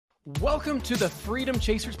Welcome to the Freedom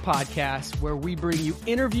Chasers podcast, where we bring you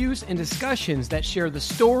interviews and discussions that share the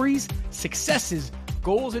stories, successes,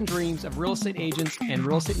 goals, and dreams of real estate agents and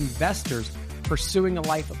real estate investors pursuing a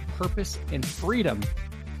life of purpose and freedom.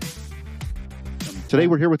 Today,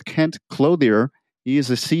 we're here with Kent Clothier. He is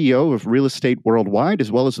the CEO of Real Estate Worldwide,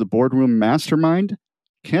 as well as the Boardroom Mastermind.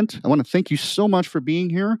 Kent, I want to thank you so much for being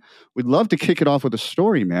here. We'd love to kick it off with a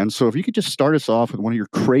story, man. So if you could just start us off with one of your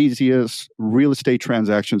craziest real estate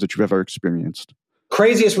transactions that you've ever experienced.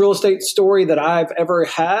 Craziest real estate story that I've ever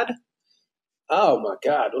had? Oh, my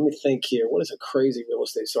God. Let me think here. What is a crazy real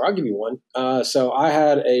estate story? I'll give you one. So I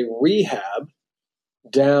had a rehab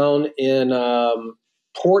down in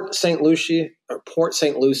Port St. Lucie,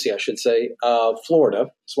 I should say,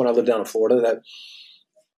 Florida. That's when I lived down in Florida.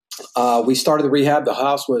 We started the rehab. The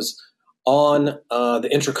house was on the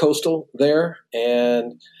Intracoastal there,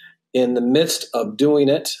 and in the midst of doing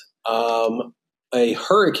it, a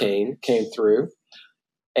hurricane came through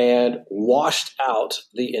and washed out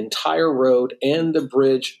the entire road and the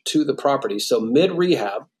bridge to the property. So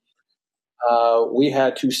mid-rehab, we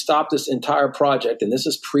had to stop this entire project, and this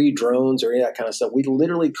is pre-drones or any of that kind of stuff. We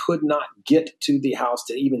literally could not get to the house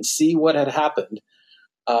to even see what had happened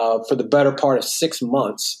for the better part of 6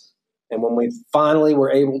 months. And when we finally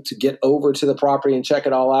were able to get over to the property and check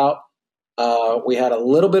it all out, we had a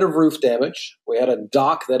little bit of roof damage. We had a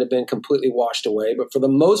dock that had been completely washed away. But for the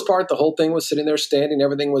most part, the whole thing was sitting there standing.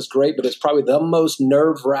 Everything was great. But it's probably the most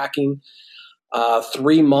nerve-wracking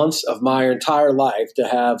 3 months of my entire life to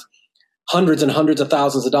have hundreds and hundreds of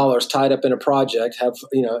thousands of dollars tied up in a project, and have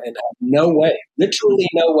no way, literally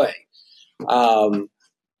no way,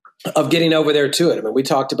 of getting over there to it. I mean, we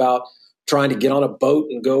talked about trying to get on a boat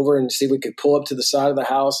and go over and see if we could pull up to the side of the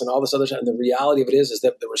house and all this other stuff. And the reality of it is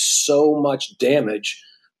that there was so much damage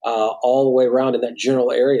all the way around in that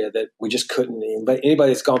general area that we just couldn't. But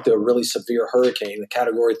anybody that's gone through a really severe hurricane, the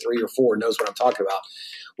category 3 or 4, knows what I'm talking about.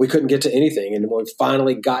 We couldn't get to anything. And when we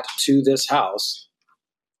finally got to this house,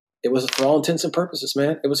 it was, for all intents and purposes,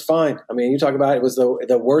 man, it was fine. I mean, you talk about it was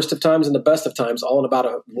the worst of times and the best of times, all in about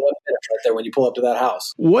 1 minute right there when you pull up to that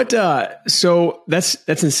house. So that's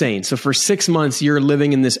insane. So for 6 months, you're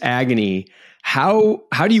living in this agony. How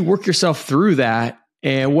do you work yourself through that?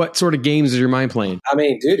 And what sort of games is your mind playing? I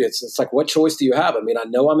mean, dude, it's like, what choice do you have? I mean, I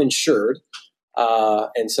know I'm insured.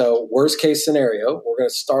 And so worst case scenario, we're going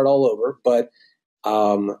to start all over. But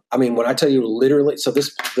I mean, when I tell you literally, so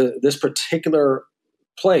this particular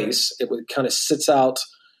place, it would kind of sits out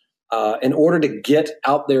in order to get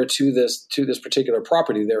out there to this particular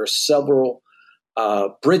property. There are several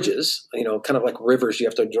bridges, kind of like rivers you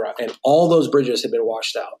have to drive, and all those bridges have been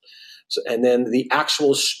washed out. So, and then the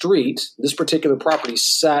actual street, this particular property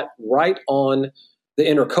sat right on the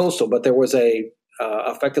Intracoastal, but there was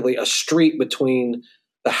effectively a street between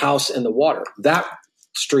the house and the water. That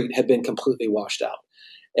street had been completely washed out,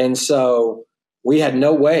 and so we had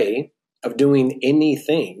no way of doing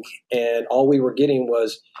anything. And all we were getting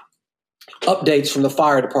was updates from the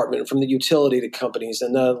fire department, from the utility companies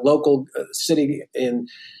and the local city. And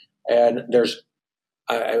I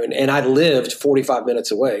lived 45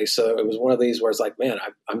 minutes away. So it was one of these where it's like, man,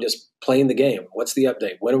 I'm just playing the game. What's the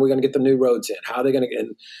update? When are we going to get the new roads in? How are they going to get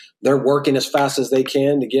in? They're working as fast as they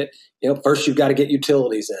can to get, first you've got to get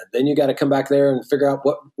utilities in. Then you got to come back there and figure out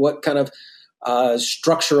what kind of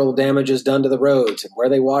structural damage is done to the roads and where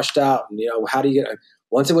they washed out. And, how do you get,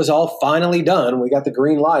 once it was all finally done, we got the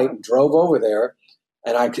green light and drove over there,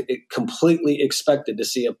 and I completely expected to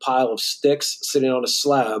see a pile of sticks sitting on a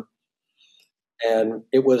slab. And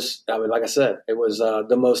it was, I mean, like I said, it was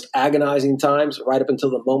the most agonizing times right up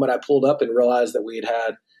until the moment I pulled up and realized that we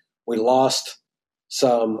lost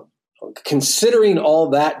some, considering all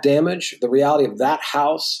that damage, the reality of that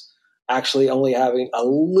house actually only having a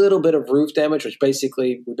little bit of roof damage, which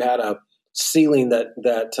basically we've had a ceiling that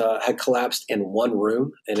had collapsed in one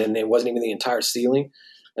room, and then it wasn't even the entire ceiling,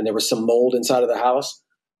 and there was some mold inside of the house.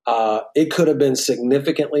 It could have been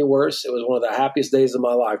significantly worse. It was one of the happiest days of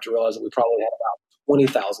my life to realize that we probably had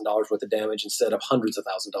about $20,000 worth of damage instead of hundreds of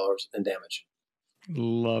thousands of dollars in damage.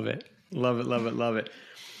 Love it. Love it. Love it. Love it.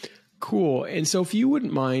 Cool. And so if you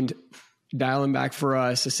wouldn't mind dialing back for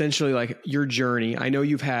us, essentially like your journey. I know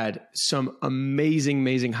you've had some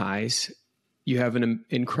amazing highs. You have an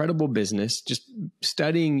incredible business. Just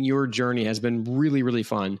studying your journey has been really, really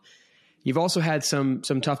fun. You've also had some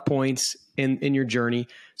tough points in your journey.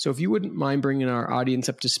 So if you wouldn't mind bringing our audience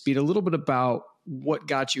up to speed a little bit about what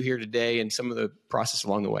got you here today and some of the process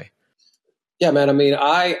along the way. Yeah, man. I mean,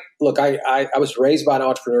 I was raised by an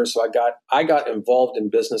entrepreneur, so I got involved in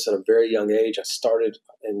business at a very young age. I started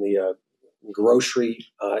in the grocery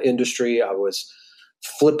industry. I was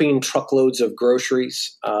flipping truckloads of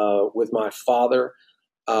groceries with my father.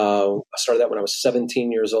 I started that when I was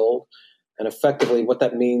 17 years old. And effectively what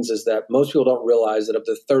that means is that most people don't realize that of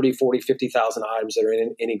the 30, 40, 50,000 items that are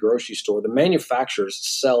in any grocery store, the manufacturers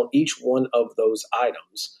sell each one of those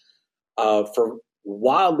items for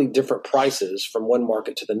wildly different prices from one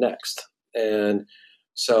market to the next. And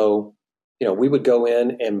so, we would go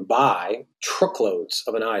in and buy truckloads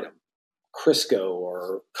of an item, Crisco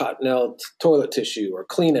or Cottonelle toilet tissue or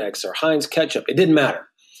Kleenex or Heinz ketchup. It didn't matter.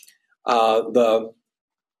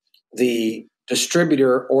 The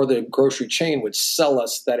distributor or the grocery chain would sell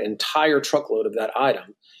us that entire truckload of that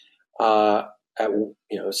item at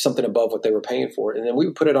something above what they were paying for it. And then we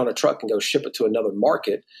would put it on a truck and go ship it to another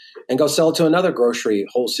market and go sell it to another grocery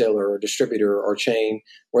wholesaler or distributor or chain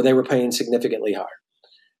where they were paying significantly higher.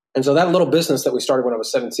 And so that little business that we started when I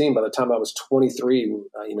was 17, by the time I was 23,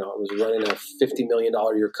 I was running a $50 million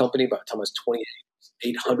a year company. By the time I was 28,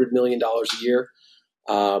 $800 million a year.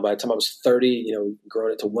 By the time I was 30,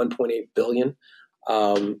 growing it to 1.8 billion.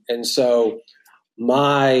 And so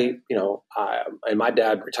my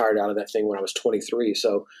dad retired out of that thing when I was 23.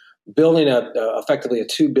 So building effectively a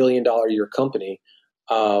 $2 billion a year company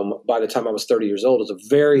by the time I was 30 years old is a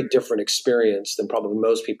very different experience than probably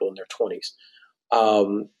most people in their 20s.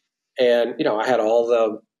 And I had all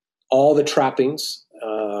the trappings.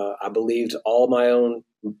 I believed all my own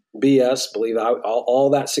BS. All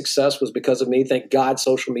that success was because of me. Thank God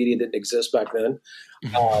social media didn't exist back then.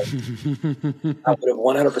 I would have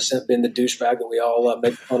 100% been the douchebag that we all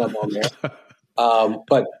make fun of on there.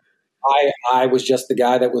 But I was just the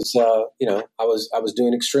guy that was, I was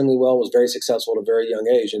doing extremely well, was very successful at a very young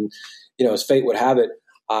age. And, as fate would have it,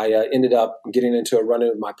 I ended up getting into a run-in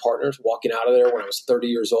with my partners, walking out of there when I was 30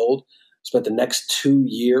 years old. Spent the next 2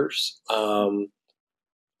 years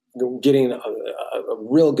getting a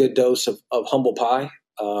real good dose of humble pie,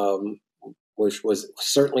 which was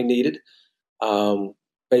certainly needed.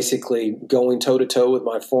 Basically going toe-to-toe with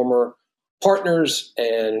my former partners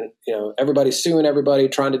and, everybody suing everybody,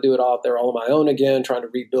 trying to do it all out there all on my own again, trying to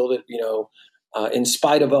rebuild it, in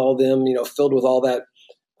spite of all them, filled with all that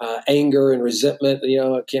anger and resentment.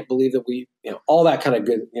 I can't believe that we, all that kind of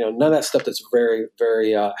good, none of that stuff that's very,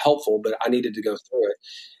 very helpful, but I needed to go through it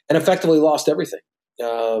and effectively lost everything.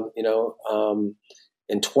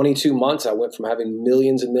 In 22 months, I went from having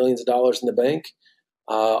millions and millions of dollars in the bank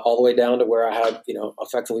all the way down to where I had,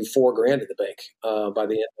 effectively $4,000 in the bank by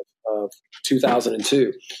the end of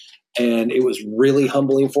 2002. And it was really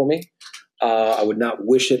humbling for me. I would not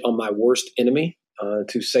wish it on my worst enemy.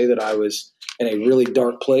 To say that I was in a really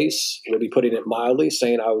dark place would be putting it mildly.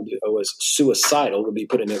 Saying I was suicidal would be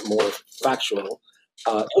putting it more factual.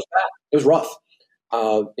 It was bad. It was rough.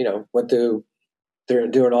 Went through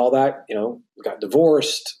doing all that. Got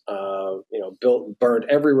divorced. Burned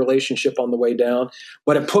every relationship on the way down.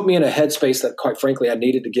 But it put me in a headspace that, quite frankly, I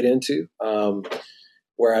needed to get into,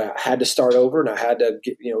 where I had to start over and I had to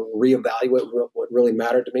reevaluate what really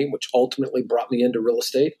mattered to me, which ultimately brought me into real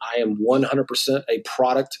estate. I am 100% a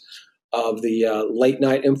product of the late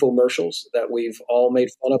night infomercials that we've all made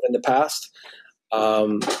fun of in the past.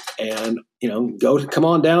 And come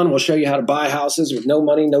on down. We'll show you how to buy houses with no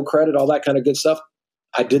money, no credit, all that kind of good stuff.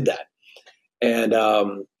 I did that. And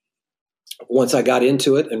once I got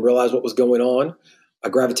into it and realized what was going on, I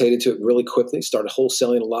gravitated to it really quickly, started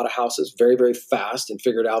wholesaling a lot of houses very, very fast, and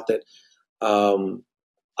figured out that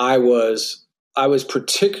I was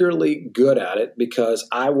particularly good at it because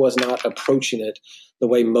I was not approaching it the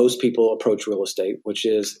way most people approach real estate, which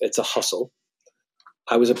is it's a hustle.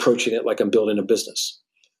 I was approaching it like I'm building a business.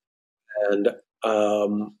 And,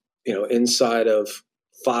 inside of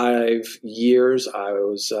 5 years, I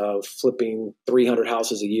was flipping 300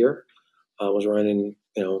 houses a year. I was running,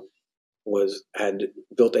 had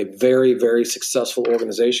built a very, very successful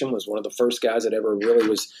organization, was one of the first guys that ever really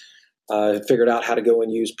was figured out how to go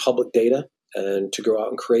and use public data and to go out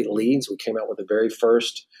and create leads. We came out with the very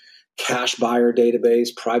first cash buyer database,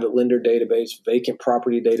 private lender database, vacant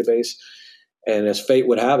property database. And as fate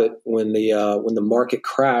would have it, when the market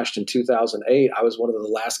crashed in 2008, I was one of the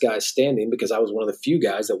last guys standing because I was one of the few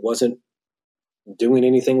guys that wasn't doing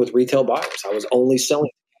anything with retail buyers. I was only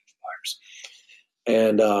selling cash buyers.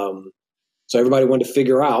 And so everybody wanted to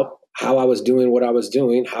figure out how I was doing what I was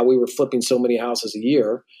doing, how we were flipping so many houses a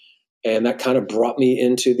year. And that kind of brought me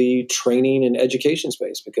into the training and education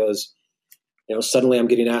space because, suddenly I'm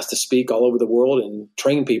getting asked to speak all over the world and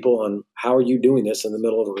train people on how are you doing this in the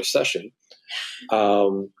middle of a recession.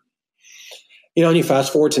 And you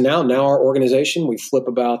fast forward to now our organization, we flip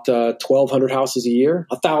about 1,200 houses a year,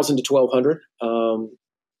 1,000 to 1,200.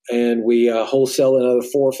 And we wholesale another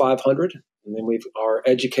 400 or 500. And then our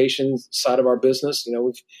education side of our business,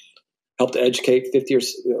 we've helped to educate a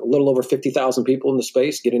little over 50,000 people in the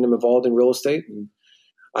space, getting them involved in real estate. And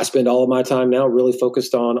I spend all of my time now really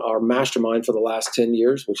focused on our mastermind for the last 10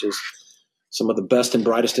 years, which is some of the best and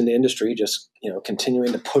brightest in the industry, just,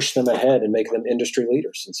 continuing to push them ahead and make them industry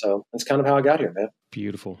leaders. And so that's kind of how I got here, man.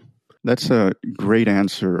 Beautiful. That's a great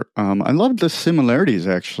answer. I love the similarities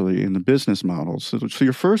actually in the business models. So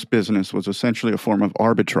your first business was essentially a form of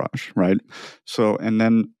arbitrage, right? So, and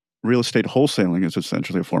then real estate wholesaling is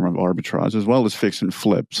essentially a form of arbitrage as well as fix and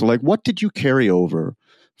flip. So like, what did you carry over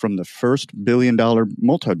from the first billion-dollar,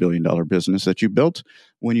 multi-billion-dollar business that you built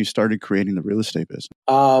when you started creating the real estate business?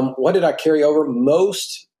 What did I carry over?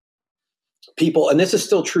 Most people, and this is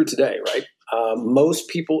still true today, right? Most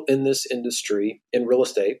people in this industry, in real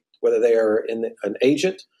estate, whether they are an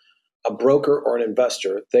agent, a broker, or an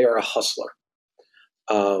investor, they are a hustler.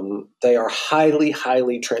 They are highly,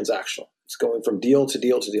 highly transactional. It's going from deal to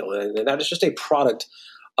deal to deal. And that is just a product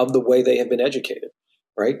of the way they have been educated,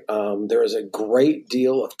 right? There is a great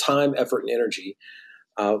deal of time, effort, and energy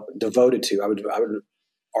devoted to, I would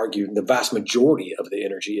argue the vast majority of the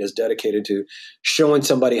energy is dedicated to showing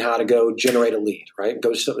somebody how to go generate a lead, right?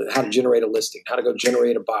 How to generate a listing, how to go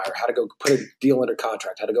generate a buyer, how to go put a deal under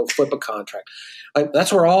contract, how to go flip a contract.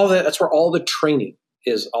 That's where all the training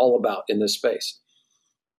is all about in this space.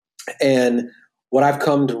 And what I've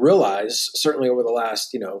come to realize, certainly over the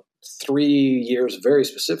last, 3 years, very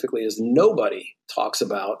specifically, is nobody talks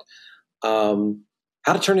about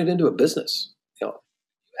how to turn it into a business.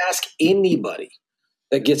 Ask anybody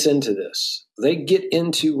that gets into this. They get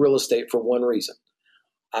into real estate for one reason.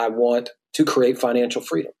 I want to create financial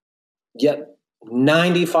freedom. Yet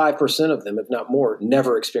 95% of them, if not more,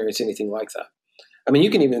 never experience anything like that. I mean, you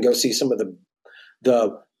can even go see some of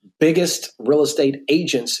the biggest real estate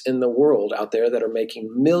agents in the world out there that are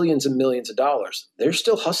making millions and millions of dollars. They're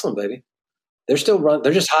still hustling, baby. They're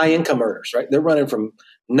just high income earners, right? They're running from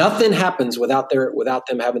nothing happens without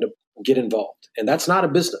them having to get involved. And that's not a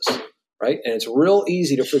business. Right? And it's real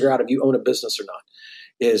easy to figure out if you own a business or not,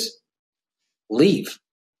 is leave.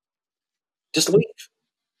 Just leave.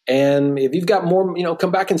 And if you've got more,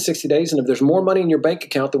 come back in 60 days. And if there's more money in your bank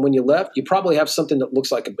account than when you left, you probably have something that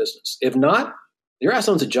looks like a business. If not, your ass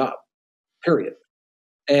owns a job, period.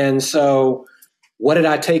 And so what did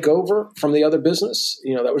I take over from the other business?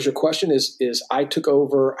 That was your question, is I took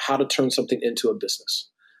over how to turn something into a business.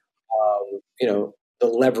 The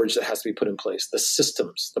leverage that has to be put in place, the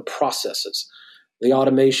systems, the processes, the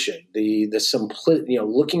automation, the simplicity,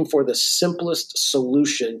 looking for the simplest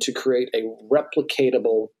solution to create a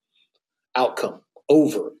replicatable outcome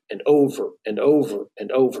over and over and over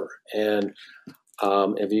and over. And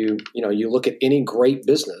if you look at any great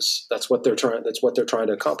business, that's what they're trying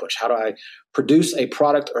to accomplish. How do I produce a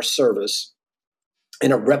product or service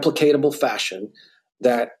in a replicatable fashion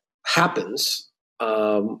that happens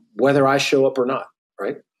whether I show up or not?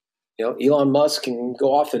 Right? Elon Musk can go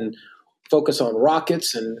off and focus on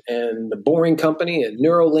rockets and the Boring Company and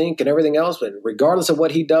Neuralink and everything else, but regardless of what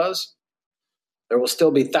he does, there will still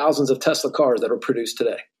be thousands of Tesla cars that are produced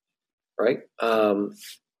today. Right?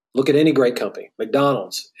 Look at any great company,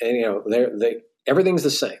 McDonald's, and everything's the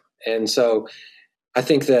same. And so, I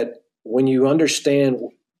think that when you understand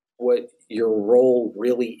what your role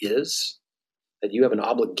really is, that you have an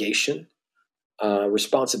obligation.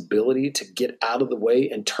 Responsibility to get out of the way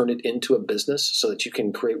and turn it into a business so that you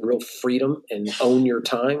can create real freedom and own your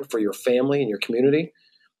time for your family and your community,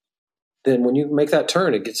 then when you make that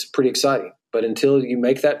turn, it gets pretty exciting. But until you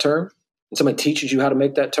make that turn and somebody teaches you how to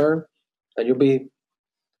make that turn, then you'll be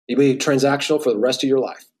transactional for the rest of your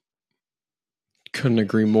life. Couldn't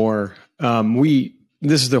agree more.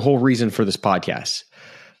 This is the whole reason for this podcast,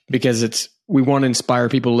 because we want to inspire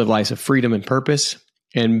people to live lives of freedom and purpose.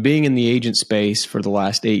 And being in the agent space for the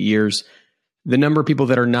last 8 years, the number of people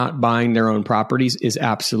that are not buying their own properties is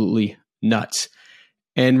absolutely nuts.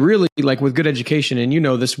 And really, like with good education, and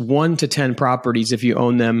this 1 to 10 properties, if you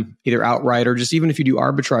own them either outright or just even if you do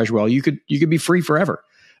arbitrage well, you could be free forever.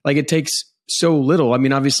 Like it takes so little. I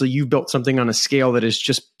mean, obviously you've built something on a scale that is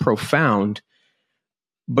just profound,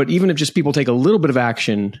 but even if just people take a little bit of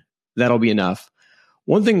action, that'll be enough.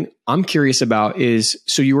 One thing I'm curious about is,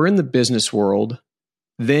 so you were in the business world,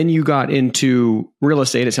 then you got into real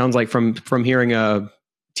estate. It sounds like from hearing a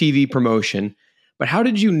TV promotion, but how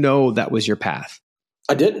did you know that was your path?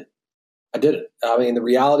 I didn't. I mean, the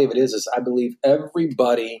reality of it is I believe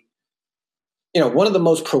everybody, one of the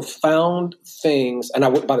most profound things, and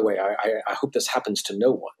by the way, I hope this happens to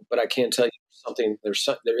no one, but I can tell you something, there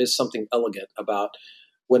is something elegant about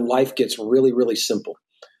when life gets really, really simple.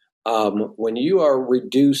 When you are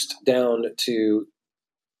reduced down to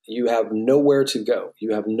you have nowhere to go,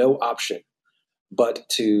 you have no option but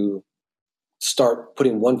to start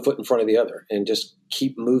putting one foot in front of the other and just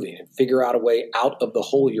keep moving and figure out a way out of the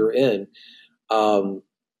hole you're in.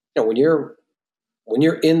 When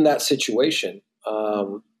you're in that situation,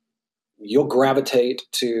 you'll gravitate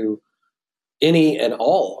to any and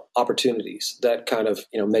all opportunities that kind of,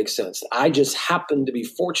 make sense. I just happened to be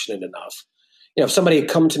fortunate enough. If somebody had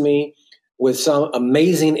come to me with some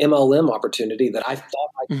amazing MLM opportunity that I thought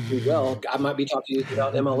I could do well, I might be talking to you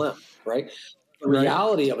about MLM, right? The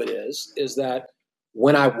reality of it is that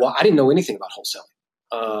when I didn't know anything about wholesaling.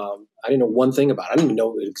 I didn't know one thing about it. I didn't even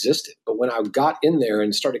know it existed. But when I got in there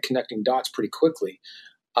and started connecting dots pretty quickly,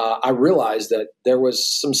 I realized that there was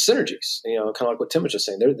some synergies, kind of like what Tim was just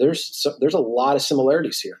saying. There's a lot of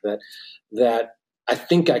similarities here that I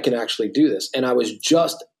think I can actually do this. And I was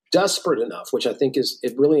just desperate enough, which I think is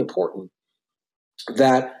really important,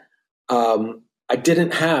 that I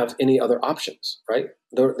didn't have any other options, right?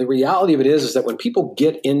 The reality of it is that when people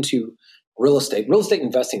get into real estate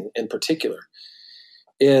investing in particular,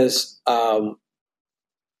 is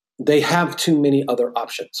they have too many other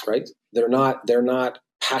options, right? They're not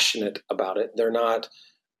passionate about it. They're not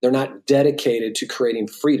dedicated to creating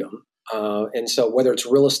freedom. And so whether it's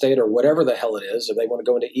real estate or whatever the hell it is, if they want to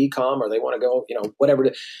go into e-com or they want to go,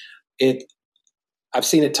 whatever I've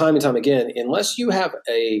seen it time and time again, unless you have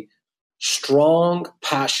a strong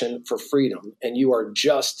passion for freedom and you are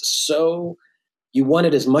just so, you want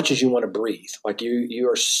it as much as you want to breathe. Like you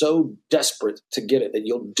are so desperate to get it that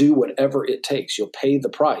you'll do whatever it takes. You'll pay the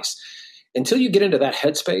price. Until you get into that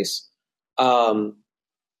headspace,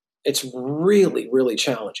 it's really, really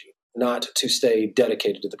challenging not to stay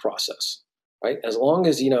dedicated to the process, right? As long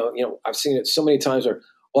as, I've seen it so many times where,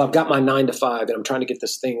 well, I've got my 9 to 5 and I'm trying to get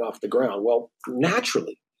this thing off the ground. Well,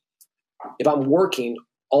 naturally, if I'm working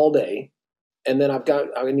all day and then I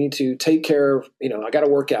need to take care of, I got to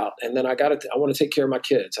work out, and then I want to take care of my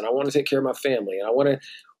kids, and I want to take care of my family, and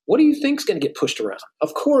what do you think is going to get pushed around?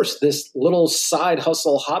 Of course, this little side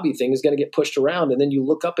hustle hobby thing is going to get pushed around. And then you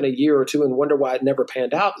look up in a year or two and wonder why it never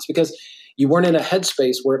panned out. It's because you weren't in a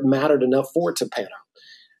headspace where it mattered enough for it to pan out.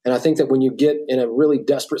 And I think that when you get in a really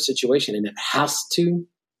desperate situation and it has to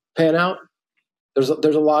pan out, there's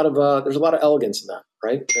a lot of elegance in that,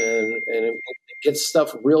 right? And it gets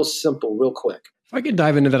stuff real simple, real quick. If I could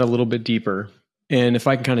dive into that a little bit deeper, and if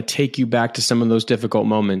I can kind of take you back to some of those difficult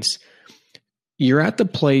moments. You're at the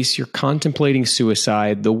place, you're contemplating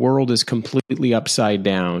suicide. The world is completely upside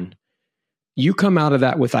down. You come out of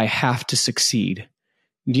that with, I have to succeed.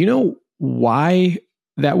 Do you know why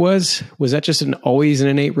that was? Was that just always an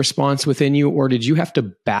innate response within you, or did you have to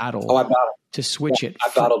battle I battled to switch it? I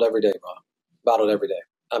battled every day, Rob. Battled every day.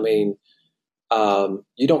 I mean,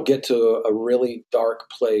 you don't get to a really dark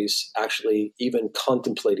place actually even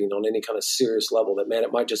contemplating on any kind of serious level that, man,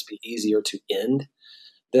 it might just be easier to end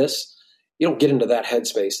this. You don't get into that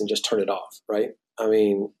headspace and just turn it off, right? I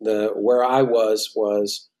mean, where I was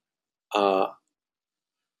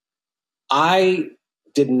I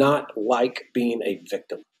did not like being a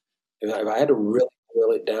victim. If I had to really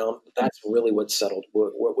boil it down, that's really what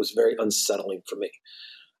was very unsettling for me.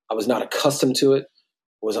 I was not accustomed to it.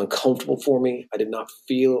 It was uncomfortable for me. I did not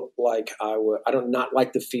feel like I do not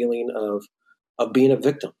like the feeling of being a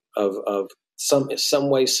victim of some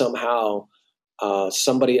way, somehow.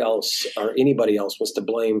 Somebody else or anybody else was to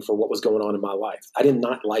blame for what was going on in my life. I did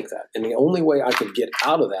not like that. And the only way I could get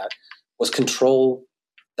out of that was control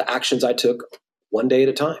the actions I took one day at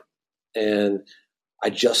a time. And I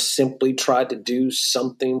just simply tried to do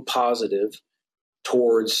something positive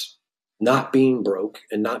towards not being broke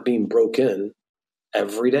and not being broken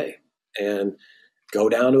every day. And go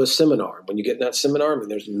down to a seminar. When you get in that seminar, I mean,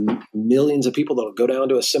 there's millions of people that will go down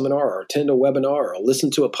to a seminar or attend a webinar or listen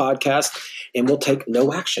to a podcast and will take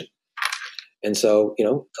no action. And so,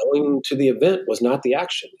 going to the event was not the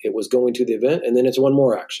action. It was going to the event, and then it's one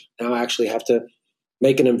more action. Now I actually have to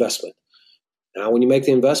make an investment. Now, when you make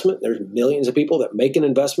the investment, there's millions of people that make an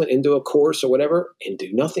investment into a course or whatever and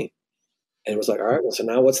do nothing. And it was like, all right, well, so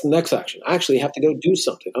now what's the next action? I actually have to go do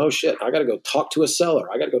something. Oh, shit. I got to go talk to a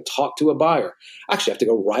seller. I got to go talk to a buyer. I actually have to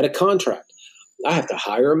go write a contract. I have to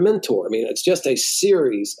hire a mentor. I mean, it's just a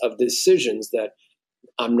series of decisions that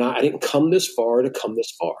I didn't come this far to come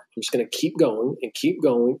this far. I'm just going to keep going and keep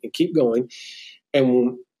going and keep going.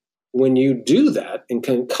 And when you do that and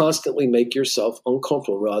can constantly make yourself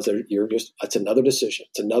uncomfortable, realize that it's another decision.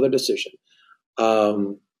 It's another decision.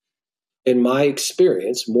 In my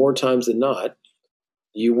experience, more times than not,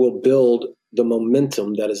 you will build the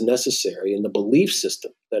momentum that is necessary and the belief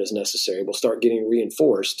system that is necessary will start getting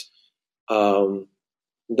reinforced.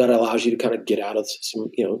 That allows you to kind of get out of some,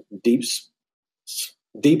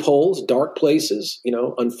 deep holes, dark places,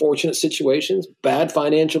 unfortunate situations, bad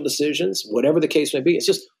financial decisions, whatever the case may be. It's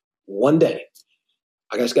just one day.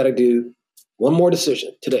 I just got to do one more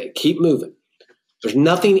decision today. Keep moving. There's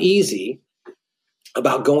nothing easy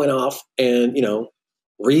about going off and,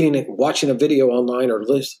 reading it, watching a video online, or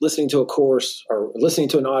listening to a course, or listening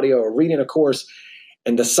to an audio, or reading a course,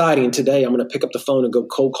 and deciding today I'm going to pick up the phone and go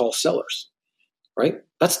cold call sellers. Right?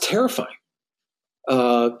 That's terrifying.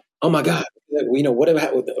 Oh my God! What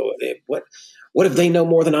if they know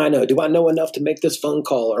more than I know? Do I know enough to make this phone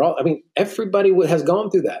call? Everybody has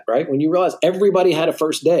gone through that, right? When you realize everybody had a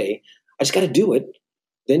first day, I just got to do it.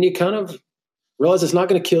 Then you kind of realize it's not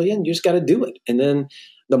going to kill you, and you just got to do it. And then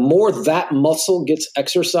the more that muscle gets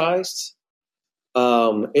exercised,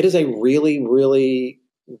 it is a really, really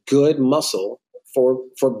good muscle for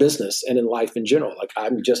business and in life in general. Like,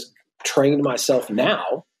 I'm just trained myself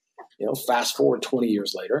now, fast forward 20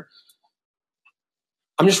 years later,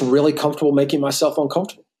 I'm just really comfortable making myself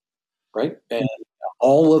uncomfortable, right? And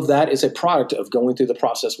all of that is a product of going through the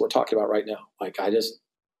process we're talking about right now. Like, if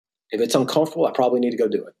it's uncomfortable, I probably need to go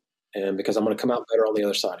do it. And because I'm going to come out better on the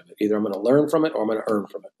other side of it. Either I'm going to learn from it or I'm going to earn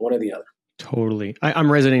from it, one or the other. Totally.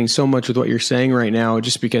 I'm resonating so much with what you're saying right now,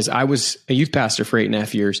 just because I was a youth pastor for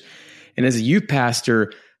 8.5 years. And as a youth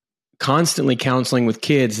pastor, constantly counseling with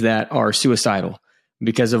kids that are suicidal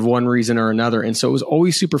because of one reason or another. And so it was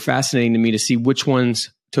always super fascinating to me to see which ones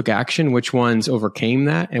took action, which ones overcame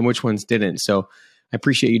that, and which ones didn't. So I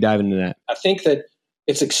appreciate you diving into that. I think that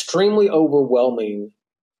it's extremely overwhelming,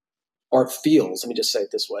 or it feels, let me just say it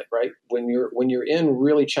this way, right? When you're in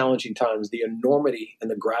really challenging times, the enormity and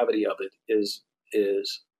the gravity of it is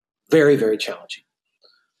very, very challenging.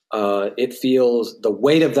 It feels, the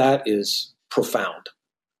weight of that is profound.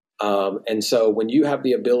 And so when you have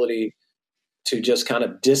the ability to just kind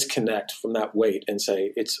of disconnect from that weight and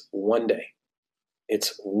say, it's one day,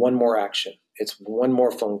 it's one more action, it's one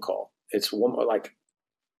more phone call, it's one more, like,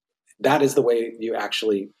 that is the way you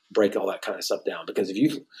actually break all that kind of stuff down. Because if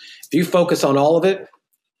you focus on all of it,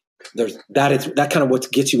 that kind of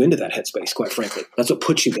what gets you into that headspace, quite frankly. That's what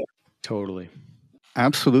puts you there. Totally.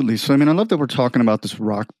 Absolutely. So, I love that we're talking about this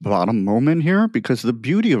rock bottom moment here, because the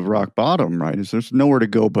beauty of rock bottom, right, is there's nowhere to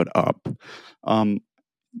go but up.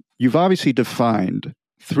 You've obviously defined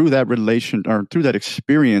through that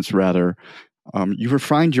experience, rather, you've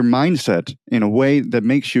refined your mindset in a way that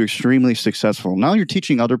makes you extremely successful. Now you're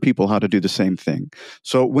teaching other people how to do the same thing.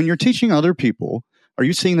 So when you're teaching other people, are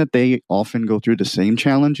you seeing that they often go through the same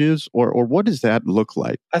challenges, or what does that look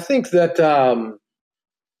like? I think that,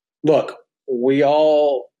 look, we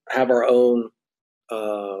all have our own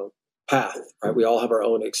path, right? We all have our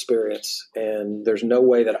own experience, and there's no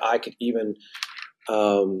way that I could even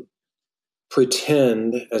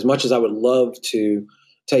pretend, as much as I would love to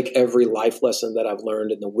take every life lesson that I've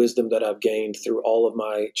learned and the wisdom that I've gained through all of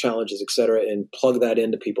my challenges, et cetera, and plug that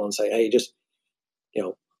into people and say, hey, just,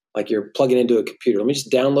 like you're plugging into a computer, let me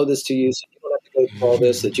just download this to you so you don't have to go through all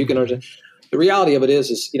this, that you can understand. The reality of it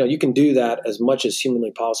is, you can do that as much as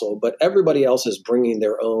humanly possible, but everybody else is bringing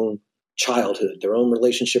their own childhood, their own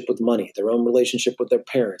relationship with money, their own relationship with their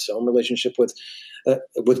parents, their own relationship with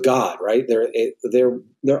God, right?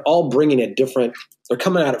 They're all bringing they're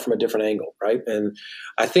coming at it from a different angle, right? And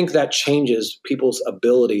I think that changes people's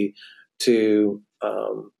ability to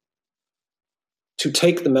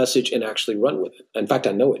take the message and actually run with it. In fact,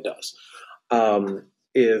 I know it does.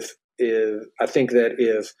 If I think that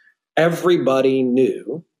if everybody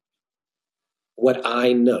knew what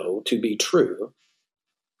I know to be true,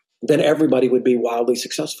 then everybody would be wildly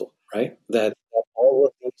successful, right? That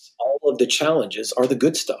all of the challenges are the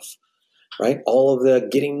good stuff, right? All of the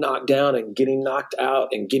getting knocked down and getting knocked out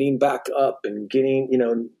and getting back up and getting,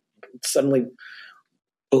 suddenly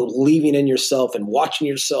believing in yourself and watching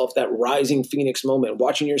yourself, that rising phoenix moment,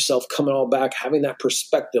 watching yourself coming all back, having that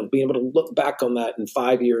perspective, being able to look back on that in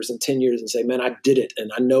 5 years and 10 years and say, man, I did it.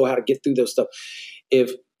 And I know how to get through those stuff.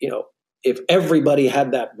 If everybody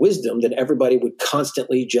had that wisdom, then everybody would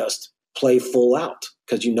constantly just play full out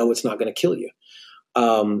because it's not going to kill you.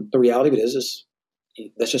 The reality of it is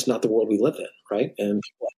that's just not the world we live in, right? And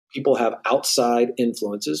people have outside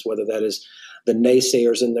influences, whether that is the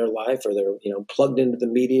naysayers in their life, or they're plugged into the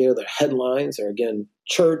media, their headlines, or again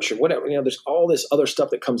church or whatever. There's all this other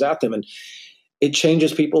stuff that comes at them, and it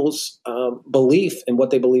changes people's belief in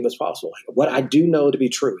what they believe is possible. What I do know to be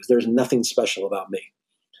true is there's nothing special about me.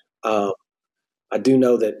 I do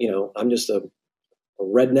know that I'm just a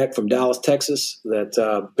redneck from Dallas, Texas,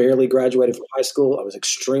 that barely graduated from high school. I was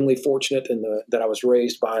extremely fortunate that I was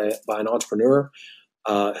raised by an entrepreneur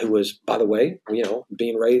who was, by the way,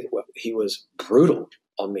 being raised. He was brutal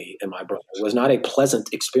on me and my brother. It was not a pleasant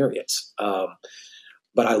experience,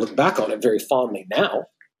 but I look back on it very fondly now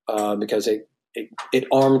because it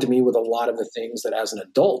armed me with a lot of the things that, as an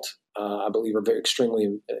adult, I believe are very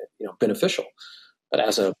extremely beneficial. But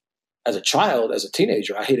as a child, as a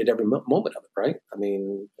teenager, I hated every moment of it. Right? I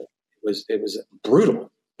mean, it was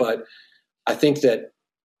brutal. But I think that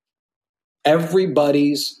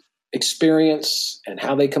everybody's experience and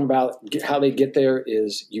how they come about, how they get there,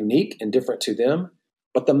 is unique and different to them.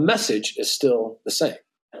 But the message is still the same.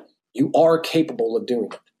 You are capable of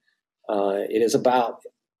doing it. It is about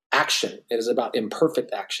action. It is about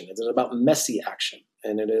imperfect action. It is about messy action,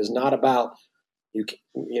 and it is not about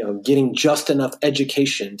getting just enough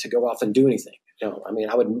education to go off and do anything. I mean,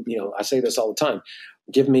 I say this all the time.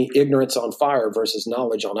 Give me ignorance on fire versus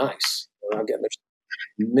knowledge on ice. There's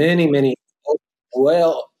many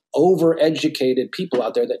well overeducated people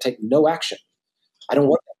out there that take no action. I don't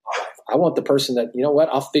want that in my life. I want the person that,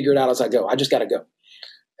 I'll figure it out as I go. I just got to go,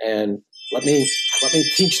 and let me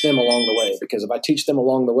teach them along the way, because if I teach them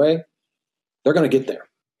along the way, they're going to get there.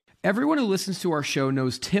 Everyone who listens to our show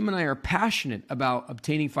knows Tim and I are passionate about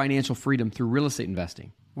obtaining financial freedom through real estate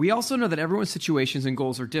investing. We also know that everyone's situations and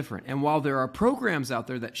goals are different, and while there are programs out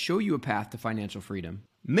there that show you a path to financial freedom,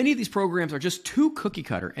 many of these programs are just too cookie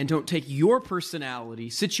cutter and don't take your personality,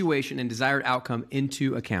 situation, and desired outcome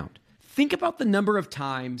into account. Think about the number of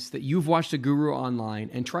times that you've watched a guru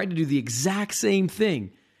online and tried to do the exact same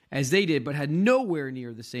thing as they did, but had nowhere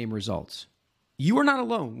near the same results. You are not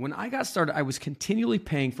alone. When I got started, I was continually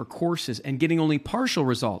paying for courses and getting only partial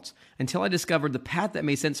results until I discovered the path that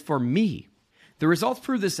made sense for me. The results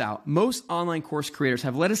prove this out. Most online course creators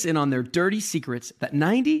have let us in on their dirty secrets that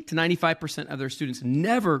 90 to 95% of their students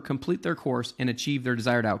never complete their course and achieve their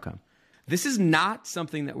desired outcome. This is not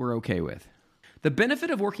something that we're okay with. The benefit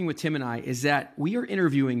of working with Tim and I is that we are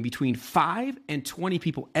interviewing between 5 and 20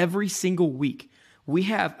 people every single week. We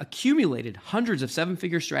have accumulated hundreds of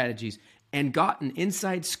seven-figure strategies and gotten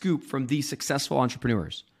inside scoop from these successful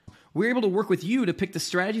entrepreneurs. We're able to work with you to pick the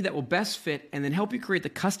strategy that will best fit and then help you create the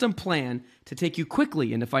custom plan to take you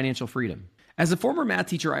quickly into financial freedom. As a former math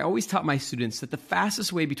teacher, I always taught my students that the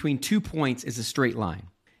fastest way between 2 points is a straight line.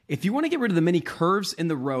 If you want to get rid of the many curves in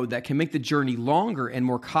the road that can make the journey longer and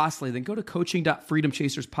more costly, then go to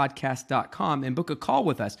coaching.freedomchaserspodcast.com and book a call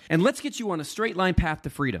with us, and let's get you on a straight line path to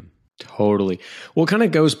freedom. Totally. Well, it kind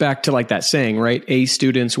of goes back to like that saying, right? A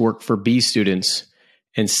students work for B students,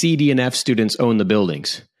 and C, D, and F students own the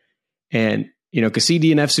buildings. And, because C,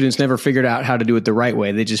 D, and F students never figured out how to do it the right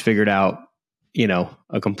way. They just figured out,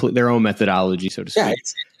 their own methodology, so to speak. Yeah,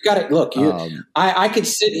 you got to look. I could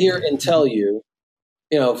sit here and tell you,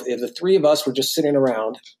 if the three of us were just sitting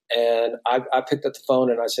around, and I picked up the phone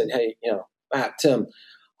and I said, hey, Matt, Tim,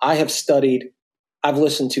 I have studied, I've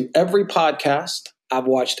listened to every podcast, I've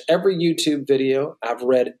watched every YouTube video, I've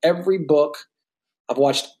read every book, I've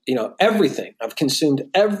watched, everything. I've consumed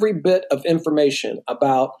every bit of information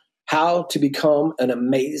about how to become an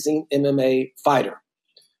amazing MMA fighter.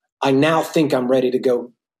 I now think I'm ready to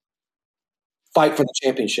go fight for the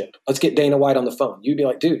championship. Let's get Dana White on the phone. You'd be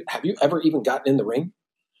like, dude, have you ever even gotten in the ring?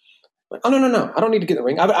 Like, oh, no. I don't need to get in the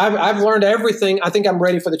ring. I've learned everything. I think I'm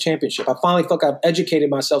ready for the championship. I finally feel like I've educated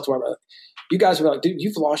myself to where I'm like, you guys are like, dude,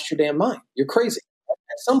 you've lost your damn mind. You're crazy.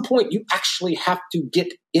 At some point, you actually have to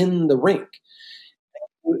get in the ring.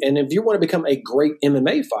 And if you want to become a great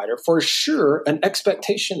MMA fighter, for sure, an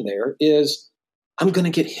expectation there is I'm going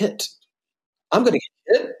to get hit. I'm going to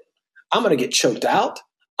get hit. I'm going to get choked out.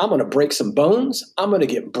 I'm going to break some bones. I'm going to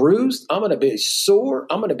get bruised. I'm going to be sore.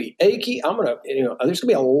 I'm going to be achy. There's going to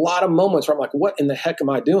be a lot of moments where I'm like, what in the heck am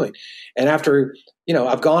I doing? And after,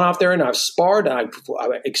 I've gone out there and I've sparred, and I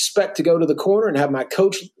expect to go to the corner and have my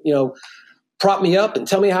coach, prop me up and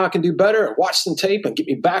tell me how I can do better and watch some tape and get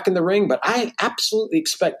me back in the ring. But I absolutely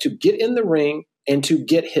expect to get in the ring and to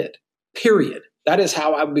get hit, period. That is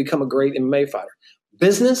how I become a great MMA fighter.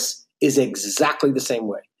 Business is exactly the same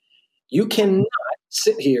way. You cannot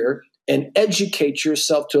sit here and educate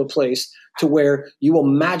yourself to a place to where you will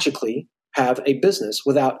magically have a business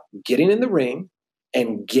without getting in the ring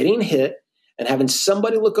and getting hit and having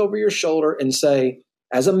somebody look over your shoulder and say,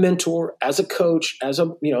 as a mentor, as a coach, as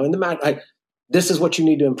a, in the match, this is what you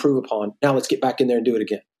need to improve upon. Now let's get back in there and do it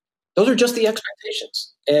again. Those are just the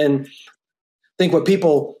expectations. And I think what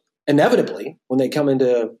people inevitably, when they come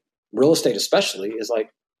into real estate especially, is like,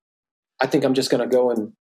 I think I'm just going to go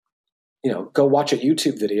and, go watch a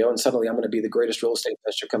YouTube video and suddenly I'm going to be the greatest real estate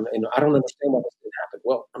investor coming in. I don't understand why this didn't happen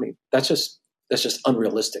well, I mean, that's just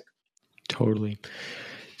unrealistic. Totally.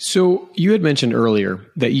 So you had mentioned earlier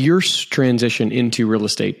that your transition into real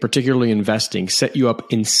estate, particularly investing, set you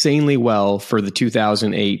up insanely well for the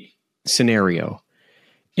 2008 scenario.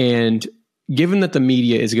 And given that the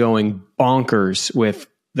media is going bonkers with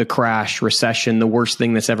the crash, recession, the worst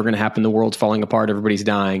thing that's ever going to happen, the world's falling apart, everybody's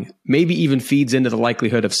dying, maybe even feeds into the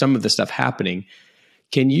likelihood of some of the stuff happening.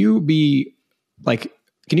 Can you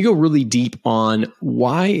go really deep on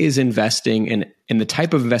why is investing and the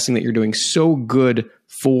type of investing that you're doing so good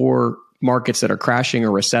for markets that are crashing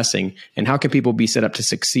or recessing, and how can people be set up to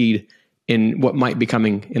succeed in what might be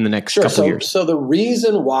coming in the next couple of years? So the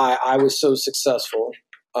reason why I was so successful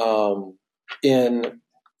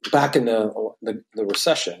back in the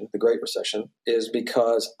recession, the Great Recession, is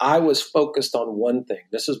because I was focused on one thing.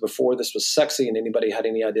 This is before this was sexy and anybody had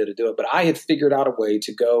any idea to do it, but I had figured out a way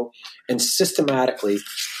to go and systematically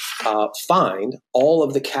find all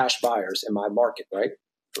of the cash buyers in my market, right?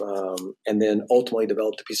 And then ultimately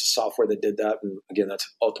developed a piece of software that did that. And again, that's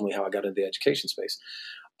ultimately how I got into the education space.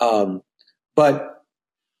 But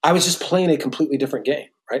I was just playing a completely different game.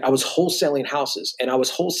 Right? I was wholesaling houses, and I was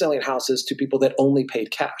wholesaling houses to people that only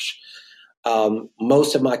paid cash.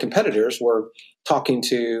 Most of my competitors were talking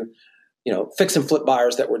to, fix and flip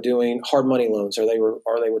buyers that were doing hard money loans, or they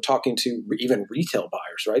were talking to even retail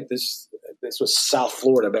buyers. Right? This was South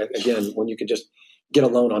Florida back again, when you could just get a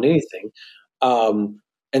loan on anything.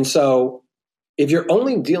 And so, if you're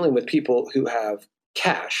only dealing with people who have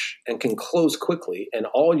cash and can close quickly, and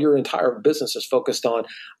all your entire business is focused on,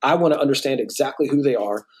 I want to understand exactly who they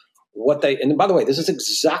are, and by the way, this is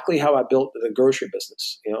exactly how I built the grocery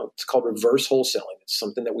business. It's called reverse wholesaling. It's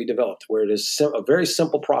something that we developed where it is a very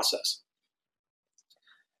simple process.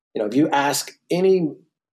 If you ask any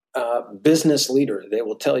business leader, they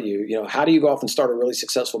will tell you, how do you go off and start a really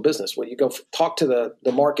successful business? Well, you go talk to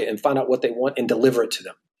the market and find out what they want and deliver it to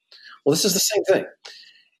them. Well, this is the same thing.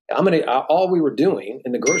 All we were doing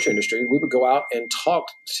in the grocery industry, we would go out and talk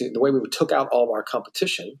to the way we took out all of our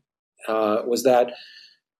competition was that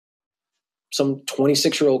some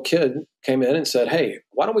 26-year-old kid came in and said, hey,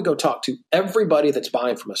 why don't we go talk to everybody that's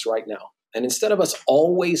buying from us right now? And instead of us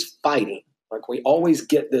always fighting, like we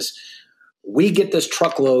get this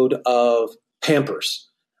truckload of Pampers,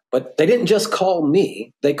 but they didn't just call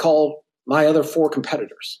me, they called my other 4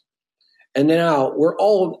 competitors. And now we're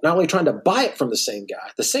all not only trying to buy it from the same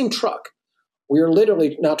guy, the same truck, we are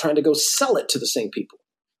literally now trying to go sell it to the same people.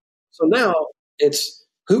 So now it's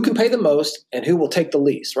who can pay the most and who will take the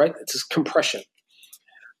least, right? It's this compression.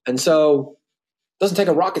 And so it doesn't take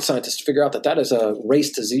a rocket scientist to figure out that is a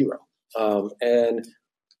race to zero.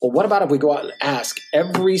 What about if we go out and ask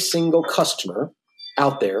every single customer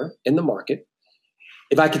out there in the market,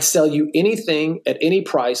 if I could sell you anything at any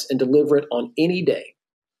price and deliver it on any day,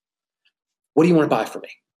 what do you want to buy from me?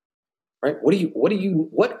 Right?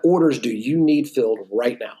 What orders do you need filled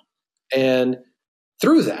right now? And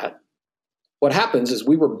through that, what happens is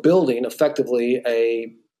we were building effectively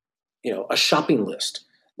a shopping list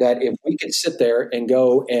that if we could sit there and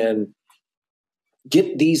go and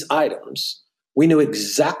get these items, we knew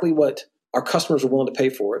exactly what our customers were willing to pay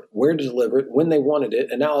for it, where to deliver it, when they wanted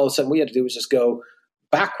it. And now all of a sudden we had to do was just go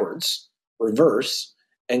backwards, reverse,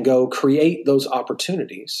 and go create those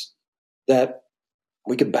opportunities that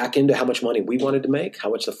we could back into how much money we wanted to make, how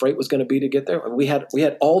much the freight was going to be to get there. And we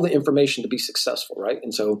had all the information to be successful, right?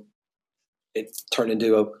 And so it turned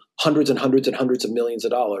into hundreds and hundreds and hundreds of millions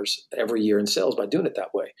of dollars every year in sales by doing it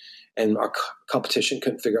that way. And our competition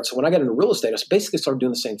couldn't figure out. So when I got into real estate, I basically started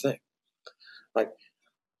doing the same thing. Like,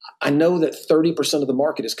 I know that 30% of the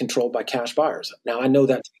market is controlled by cash buyers. Now I know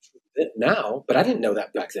that now, but I didn't know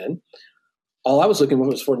that back then. All I was looking for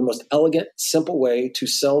was for the most elegant, simple way to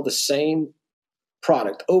sell the same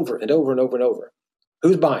product over and over and over and over.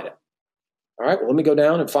 Who's buying it? All right, well, let me go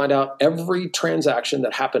down and find out every transaction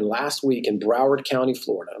that happened last week in Broward County,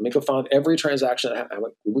 Florida. Let me go find every transaction that happened.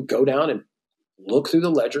 We would go down and look through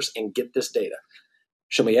the ledgers and get this data.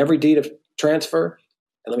 Show me every deed of transfer,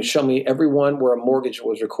 and show me every one where a mortgage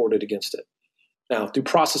was recorded against it. Now, through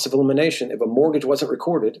process of elimination, if a mortgage wasn't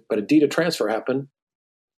recorded, but a deed of transfer happened,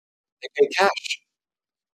 they paid cash.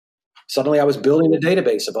 Suddenly, I was building a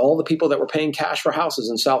database of all the people that were paying cash for houses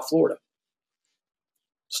in South Florida.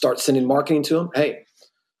 Start sending marketing to them. Hey,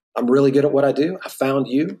 I'm really good at what I do. I found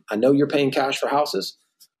you. I know you're paying cash for houses.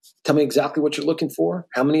 Tell me exactly what you're looking for.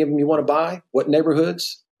 How many of them you want to buy? What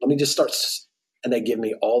neighborhoods? Let me just start. And they give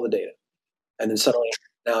me all the data. And then suddenly,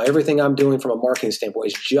 now everything I'm doing from a marketing standpoint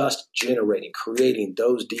is just creating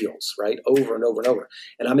those deals, right? Over and over and over.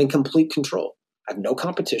 And I'm in complete control. I have no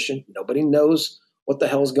competition. Nobody knows what the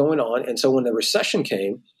hell's going on. And so when the recession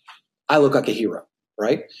came, I look like a hero,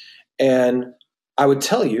 right? And I would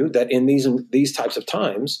tell you that in these types of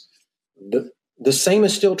times, the same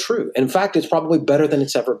is still true. In fact, it's probably better than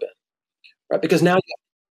it's ever been, right? Because now,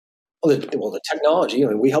 the technology,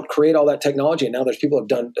 we helped create all that technology, and now there's people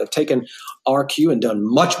have taken RQ and done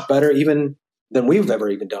much better even than we've ever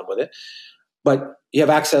even done with it. But you have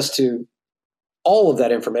access to all of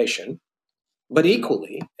that information. But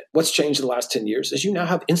equally, what's changed in the last 10 years is you now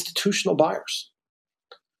have institutional buyers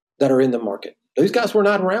that are in the market. These guys were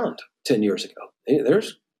not around 10 years ago.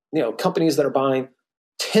 There's companies that are buying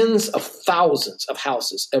tens of thousands of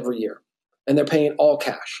houses every year, and they're paying all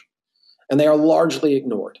cash, and they are largely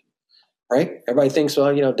ignored, right? Everybody thinks,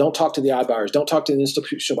 well, don't talk to the iBuyers, don't talk to the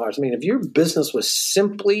institutional buyers. I mean, if your business was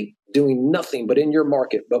simply doing nothing but in your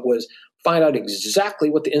market, but was find out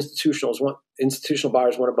exactly what the institutional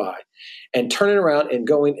buyers want to buy, and turning around and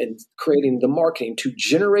going and creating the marketing to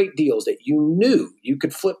generate deals that you knew you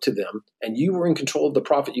could flip to them, and you were in control of the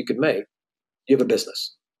profit you could make, you have a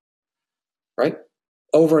business, right?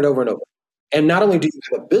 Over and over and over. And not only do you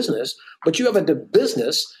have a business, but you have a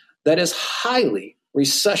business that is highly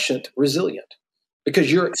recession resilient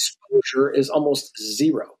because your exposure is almost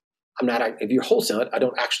zero. If you're wholesaling, I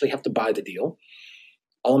don't actually have to buy the deal.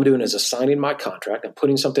 All I'm doing is assigning my contract. I'm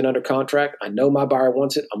putting something under contract. I know my buyer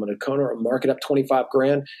wants it. I'm going to mark it up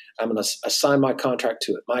 $25,000. I'm going to assign my contract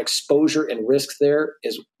to it. My exposure and risk there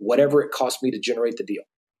is whatever it costs me to generate the deal.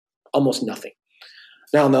 Almost nothing.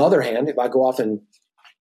 Now, on the other hand, if I go off and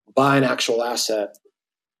buy an actual asset,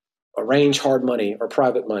 arrange hard money or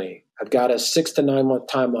private money, I've got a 6 to 9 month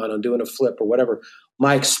timeline on doing a flip or whatever.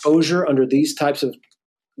 My exposure under these types of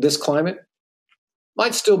this climate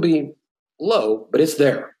might still be low, but it's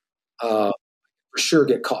there. For sure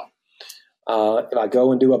get caught. If I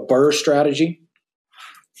go and do a BRRRR strategy,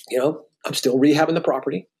 I'm still rehabbing the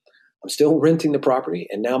property. I'm still renting the property.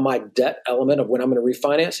 And now my debt element of when I'm going to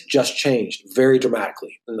refinance just changed very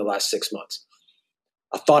dramatically in the last 6 months.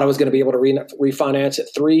 I thought I was going to be able to refinance at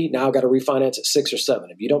 3. Now I've got to refinance at 6 or 7.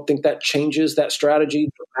 If you don't think that changes that strategy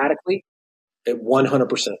dramatically, it 100%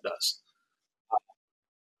 does.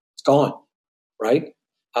 It's gone, right?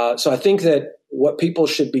 So I think that what people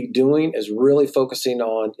should be doing is really focusing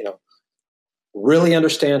on, really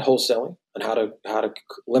understand wholesaling and how to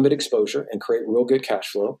limit exposure and create real good cash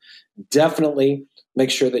flow. Definitely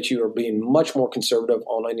make sure that you are being much more conservative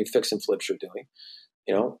on any fix and flips you're doing.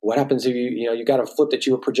 What happens if you got a flip that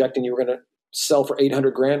you were projecting you were going to sell for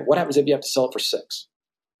 $800,000? What happens if you have to sell it for $6? Because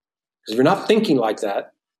if you're not thinking like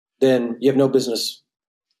that, then you have no business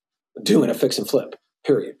doing a fix and flip,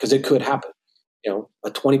 period. Because it could happen. A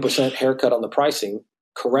 20% haircut on the pricing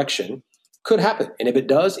correction could happen. And if it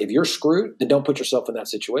does, if you're screwed, then don't put yourself in that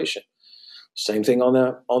situation. Same thing on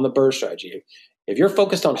the BRRRR strategy. If you're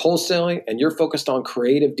focused on wholesaling and you're focused on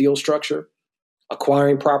creative deal structure,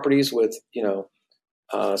 acquiring properties with,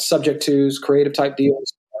 subject tos, creative type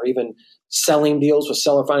deals, or even selling deals with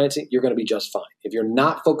seller financing, you're going to be just fine. If you're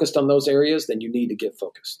not focused on those areas, then you need to get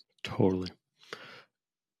focused. Totally.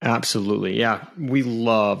 Absolutely. Yeah. We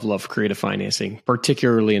love creative financing,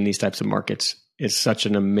 particularly in these types of markets. It's such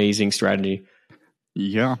an amazing strategy.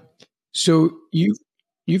 Yeah. So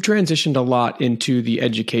you've transitioned a lot into the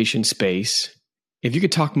education space. If you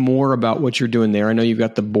could talk more about what you're doing there. I know you've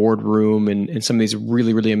got the boardroom and some of these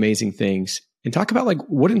really, really amazing things. And talk about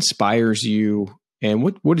what inspires you and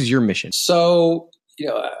what is your mission? So,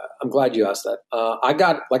 I'm glad you asked that. I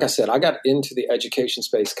got into the education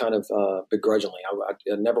space kind of begrudgingly.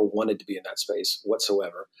 I never wanted to be in that space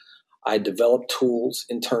whatsoever. I developed tools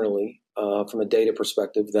internally from a data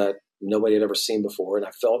perspective that nobody had ever seen before. And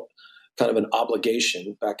I felt kind of an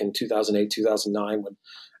obligation back in 2008, 2009, when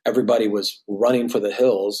everybody was running for the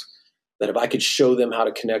hills, that if I could show them how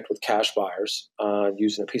to connect with cash buyers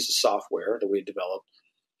using a piece of software that we had developed,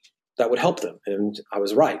 that would help them. And I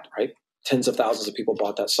was right? Tens of thousands of people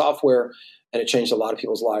bought that software, and it changed a lot of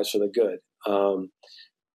people's lives for the good.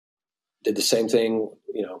 Did the same thing,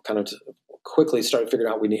 kind of quickly started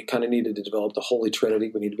figuring out we needed to develop the Holy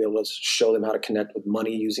Trinity. We need to be able to show them how to connect with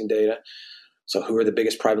money using data. So who are the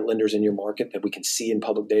biggest private lenders in your market that we can see in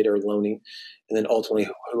public data or loaning? And then ultimately,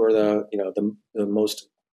 who are the most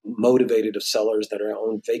motivated of sellers that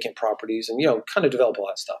own vacant properties, and, kind of develop all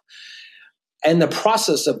that stuff. And the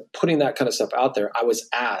process of putting that kind of stuff out there, I was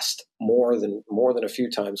asked more than a few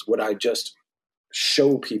times, would I just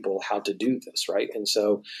show people how to do this, right? And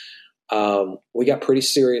so we got pretty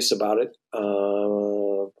serious about it.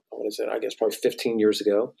 I guess probably 15 years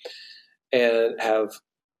ago, and have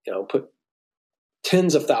put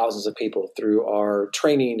tens of thousands of people through our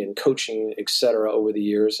training and coaching, et cetera, over the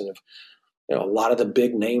years, and have a lot of the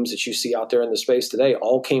big names that you see out there in the space today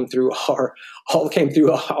all came through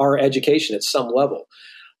our education at some level.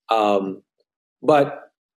 But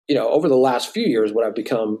over the last few years, what I've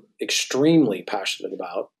become extremely passionate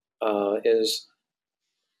about is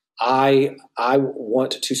I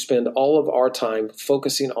want to spend all of our time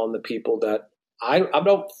focusing on the people that I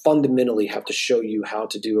don't fundamentally have to show you how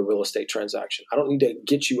to do a real estate transaction. I don't need to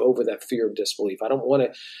get you over that fear of disbelief. I want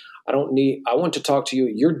to talk to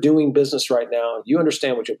you. You're doing business right now. You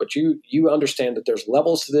understand but you understand that there's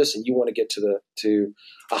levels to this, and you want to get to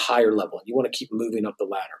a higher level. You want to keep moving up the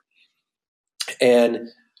ladder. And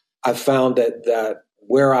I've found that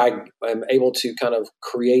where I am able to kind of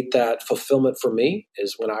create that fulfillment for me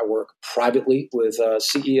is when I work privately with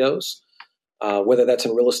CEOs, whether that's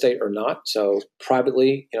in real estate or not. So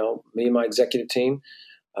privately, me and my executive team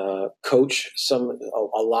coach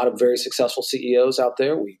a lot of very successful CEOs out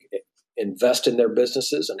there. We invest in their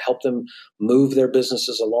businesses and help them move their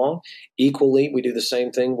businesses along. Equally, we do the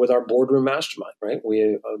same thing with our boardroom mastermind, right?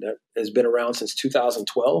 That has been around since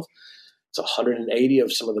 2012. It's 180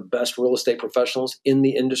 of some of the best real estate professionals in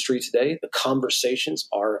the industry today. The conversations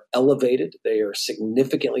are elevated. They are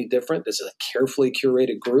significantly different. This is a carefully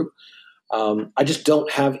curated group. I just don't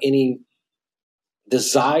have any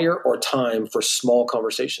desire or time for small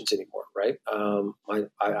conversations anymore, right?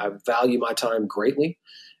 I value my time greatly,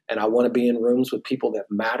 and I want to be in rooms with people that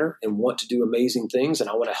matter and want to do amazing things, and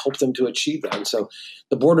I want to help them to achieve that. And so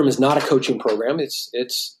the boardroom is not a coaching program.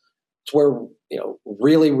 It's where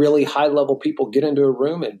really, really high level people get into a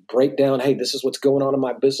room and break down, hey, this is what's going on in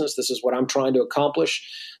my business. This is what I'm trying to accomplish.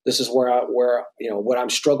 This is where what I'm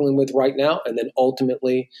struggling with right now. And then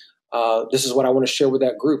ultimately, this is what I want to share with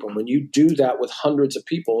that group. And when you do that with hundreds of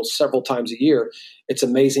people several times a year, it's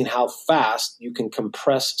amazing how fast you can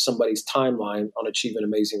compress somebody's timeline on achieving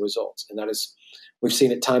amazing results. And we've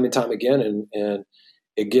seen it time and time again. And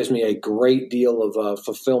it gives me a great deal of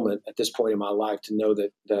fulfillment at this point in my life to know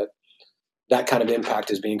that kind of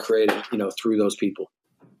impact is being created, through those people.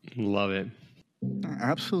 Love it.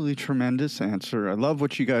 Absolutely tremendous answer. I love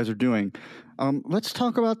what you guys are doing. Let's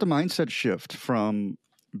talk about the mindset shift from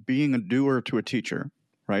being a doer to a teacher,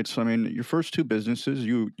 right? So, your first two businesses,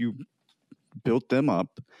 you built them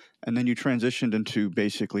up, and then you transitioned into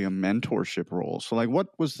basically a mentorship role. So, what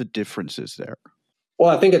was the differences there? Well,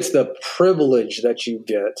 I think it's the privilege that you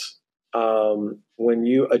get when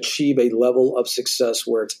you achieve a level of success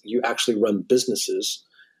where you actually run businesses.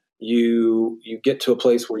 You get to a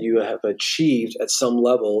place where you have achieved at some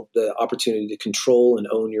level the opportunity to control and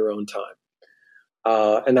own your own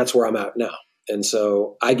time. And that's where I'm at now. And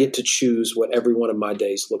so I get to choose what every one of my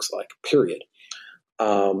days looks like, period.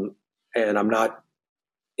 And I'm not,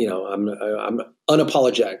 I'm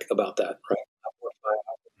unapologetic about that, right?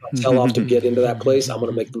 I tell off to get into that place. I'm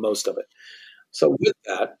going to make the most of it. So with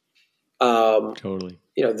that, totally.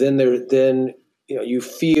 Then you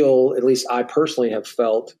feel, at least I personally have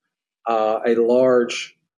felt a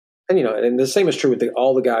large, and the same is true with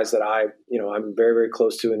all the guys that I'm very, very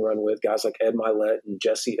close to and run with, guys like Ed Milet and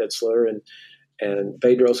Jesse Itzler and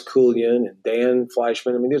Bedros Keuilian and Dan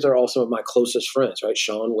Fleischman. These are all some of my closest friends, right?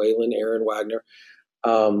 Sean Whalen, Aaron Wagner.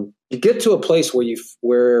 You get to a place where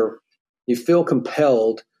you feel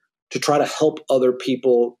compelled to try to help other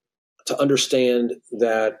people to understand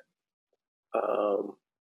that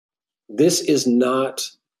this is not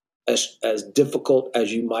as difficult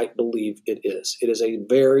as you might believe it is. It is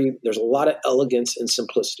there's a lot of elegance and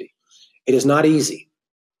simplicity. It is not easy,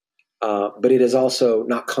 but it is also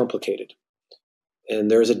not complicated. And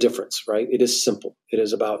there's a difference, right? It is simple. It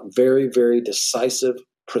is about very, very decisive,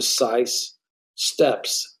 precise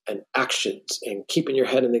steps and actions and keeping your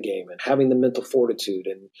head in the game and having the mental fortitude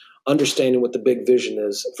and understanding what the big vision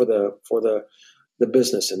is for the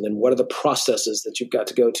business. And then what are the processes that you've got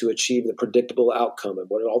to go to achieve the predictable outcome, and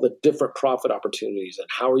what are all the different profit opportunities, and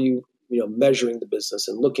how are you, measuring the business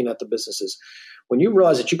and looking at the businesses. When you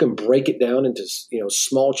realize that you can break it down into,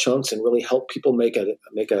 small chunks and really help people make a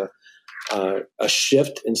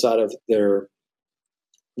shift inside of their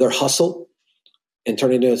hustle and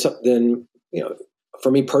turn it into something, then,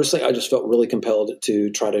 for me personally, I just felt really compelled to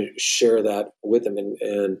try to share that with them.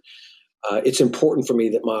 And it's important for me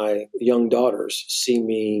that my young daughters see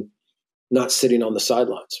me not sitting on the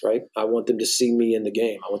sidelines, right? I want them to see me in the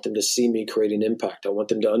game. I want them to see me creating impact. I want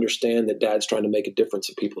them to understand that Dad's trying to make a difference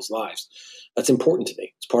in people's lives. That's important to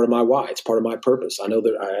me. It's part of my why. It's part of my purpose. I know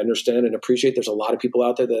that I understand and appreciate there's a lot of people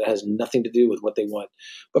out there that has nothing to do with what they want.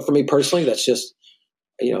 But for me personally, that's just,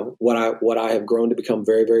 what I have grown to become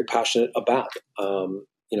very, very passionate about. I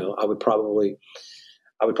would probably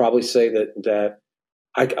say that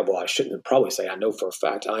I shouldn't probably say I know for a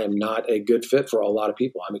fact I am not a good fit for a lot of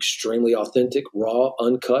people. I'm extremely authentic, raw,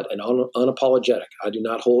 uncut, and unapologetic. I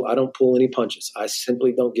don't pull any punches. I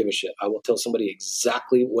simply don't give a shit. I will tell somebody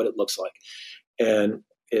exactly what it looks like. And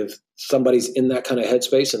if somebody's in that kind of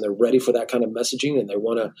headspace and they're ready for that kind of messaging and they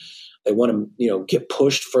want to, get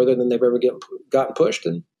pushed further than they've ever gotten pushed,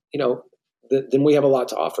 and then we have a lot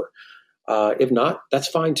to offer. If not, that's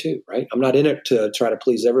fine too, right? I'm not in it to try to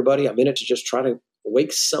please everybody. I'm in it to just try to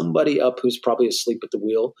wake somebody up who's probably asleep at the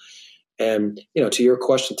wheel. And, to your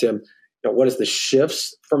question, Tim, what is the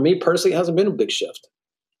shifts? For me personally, it hasn't been a big shift.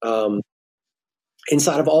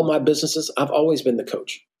 Inside of all my businesses, I've always been the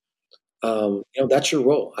coach. That's your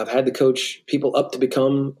role. I've had to coach people up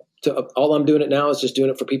all I'm doing it now is just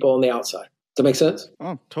doing it for people on the outside. Does that make sense?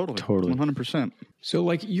 Oh, totally. 100%. So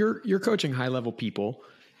like you're coaching high level people.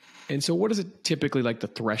 And so what is it typically like the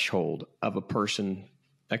threshold of a person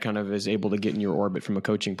that kind of is able to get in your orbit from a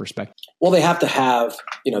coaching perspective? Well, they have to have,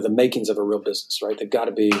 the makings of a real business, right? They got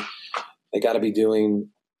to be doing,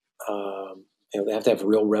 they have to have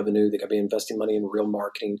real revenue. They got to be investing money in real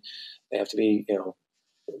marketing. They have to be,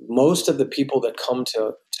 most of the people that come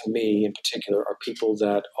to me in particular are people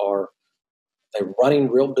that they're running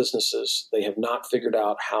real businesses. They have not figured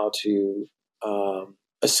out how to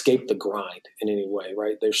escape the grind in any way,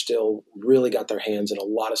 right? They're still really got their hands in a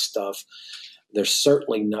lot of stuff. They're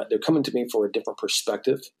certainly not, they're coming to me for a different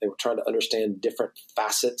perspective. They were trying to understand different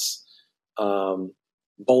facets,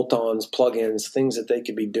 bolt-ons, plug-ins, things that they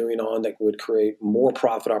could be doing on that would create more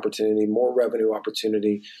profit opportunity, more revenue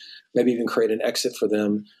opportunity, maybe even create an exit for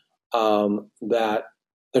them, that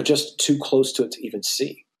they're just too close to it to even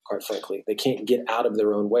see, quite frankly. They can't get out of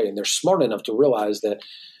their own way. And they're smart enough to realize that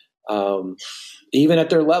even at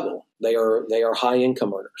their level, they are high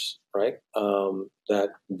income earners, right? That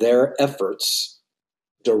their efforts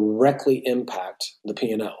directly impact the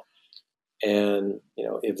P&L. And,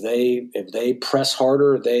 if they press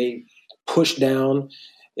harder, they push down,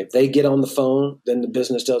 if they get on the phone, then the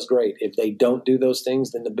business does great. If they don't do those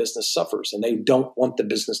things, then the business suffers, and they don't want the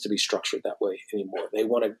business to be structured that way anymore. They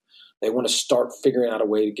want to start figuring out a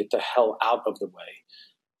way to get the hell out of the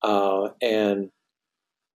way, and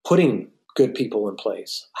putting good people in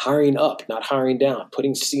place, hiring up, not hiring down,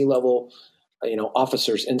 putting C-level,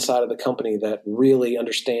 officers inside of the company that really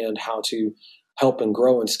understand how to help and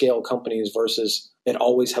grow and scale companies versus it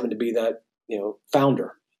always having to be that,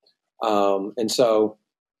 founder. And so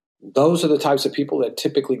those are the types of people that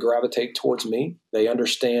typically gravitate towards me. They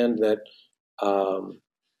understand that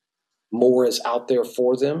more is out there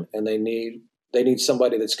for them, and they need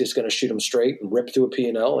somebody that's just going to shoot them straight and rip through a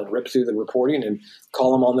P&L and rip through the reporting and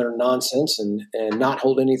call them on their nonsense and not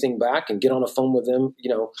hold anything back and get on a phone with them,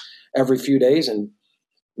 every few days and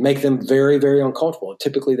make them very, very uncomfortable. And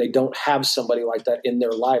typically they don't have somebody like that in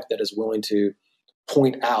their life that is willing to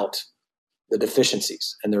point out the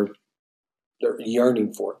deficiencies, and they're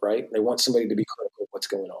yearning for it, right? They want somebody to be critical of what's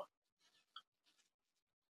going on.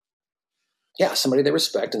 Yeah, somebody they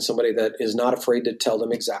respect and somebody that is not afraid to tell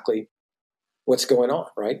them exactly what's going on,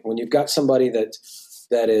 right? When you've got somebody that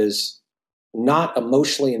is not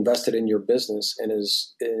emotionally invested in your business and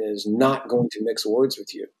is not going to mix words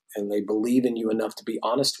with you, and they believe in you enough to be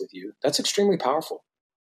honest with you, that's extremely powerful,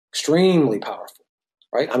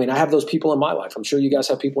 right? I mean, I have those people in my life. I'm sure you guys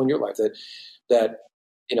have people in your life that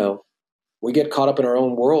we get caught up in our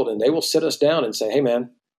own world, and they will sit us down and say, hey, man,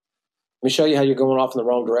 let me show you how you're going off in the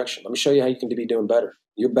wrong direction. Let me show you how you can be doing better.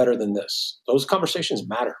 You're better than this. Those conversations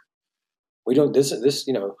matter. We don't,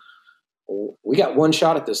 we got one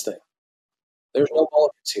shot at this thing. There's no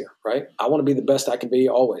mulligans here, right? I want to be the best I can be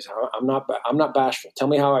always. I'm not bashful. Tell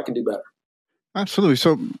me how I can do better. Absolutely.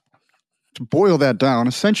 So to boil that down,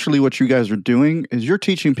 essentially what you guys are doing is you're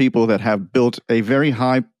teaching people that have built a very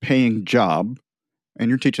high paying job, and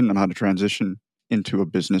you're teaching them how to transition into a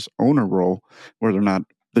business owner role where they're not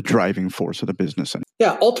the driving force of the business.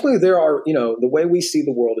 Yeah, ultimately there are, the way we see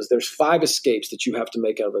the world is there's 5 escapes that you have to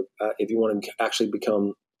make out of it if you want to actually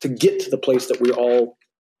to get to the place that we all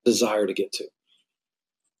desire to get to.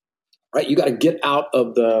 Right? You got to get out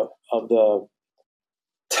of the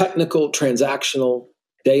technical, transactional,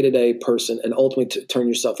 day-to-day person and ultimately turn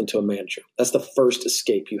yourself into a manager. That's the first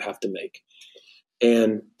escape you have to make.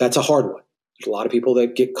 And that's a hard one. There's a lot of people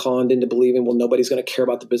that get conned into believing, well, nobody's going to care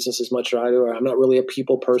about the business as much as I do, or I'm not really a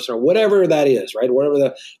people person, or whatever that is, right? Whatever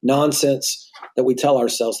the nonsense that we tell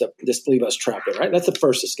ourselves that just leave us trapped in, right? That's the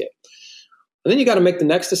first escape. And then you got to make the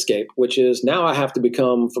next escape, which is now I have to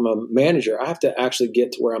become from a manager. I have to actually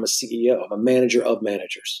get to where I'm a CEO. I'm a manager of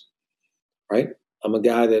managers, right? I'm a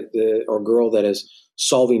guy or girl that is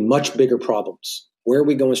solving much bigger problems Where are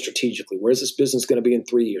we going strategically? Where's this business going to be in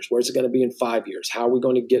 3 years? Where's it going to be in 5 years? How are we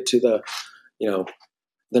going to get to the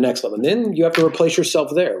next level? And then you have to replace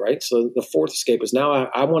yourself there, right? So the fourth escape is now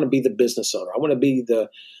I want to be the business owner. I want to be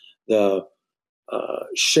the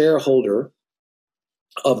shareholder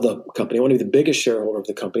of the company. I want to be the biggest shareholder of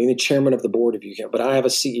the company, the chairman of the board if you can. But I have a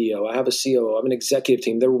CEO, I have a COO, I have an executive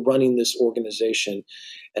team. They're running this organization,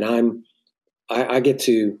 and I get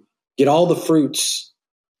to get all the fruits,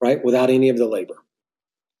 right, without any of the labor.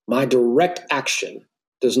 My direct action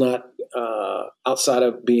does not, outside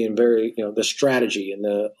of being very, the strategy and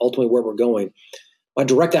the ultimately where we're going, my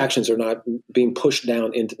direct actions are not being pushed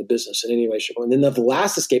down into the business in any way, shape, or form. And then the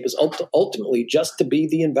last escape is ultimately just to be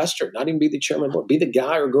the investor, not even be the chairman of the board, be the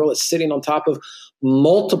guy or girl that's sitting on top of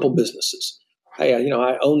multiple businesses. Hey,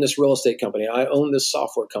 I own this real estate company. I own this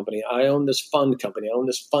software company. I own this fund company. I own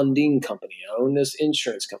this funding company. I own this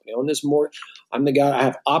insurance company. I own this more. I'm the guy. I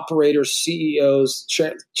have operators, CEOs,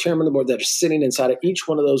 chairman of the board that are sitting inside of each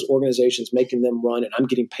one of those organizations, making them run, and I'm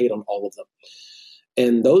getting paid on all of them.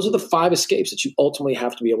 And those are the 5 escapes that you ultimately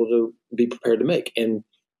have to be able to be prepared to make. And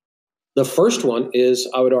the first one is,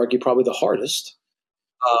 I would argue, probably the hardest.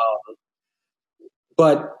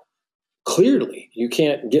 But clearly, you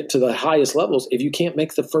can't get to the highest levels if you can't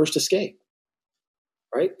make the first escape,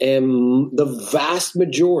 right? And the vast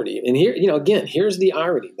majority, and here, again, here's the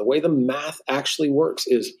irony. The way the math actually works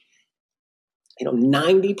is,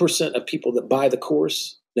 90% of people that buy the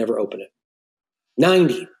course never open it.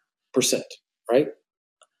 90%, right?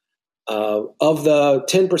 Of the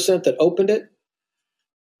 10% that opened it,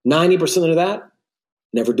 90% of that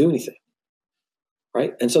never do anything,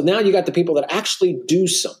 right? And so now you got the people that actually do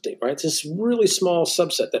something, right? It's this really small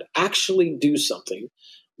subset that actually do something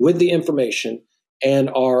with the information and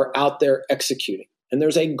are out there executing. And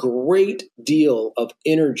there's a great deal of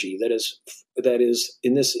energy that is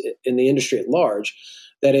in the industry at large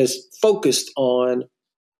that is focused on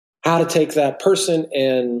how to take that person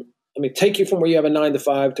and take you from where you have a 9 to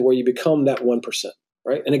 5 to where you become that 1%,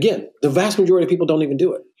 right? And again, the vast majority of people don't even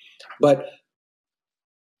do it. But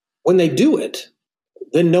when they do it,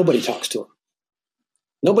 then nobody talks to them.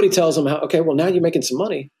 Nobody tells them okay, well, now you're making some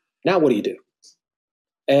money. Now what do you do?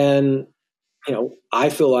 And, I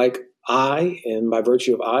feel like and by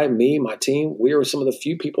virtue of me, my team, we are some of the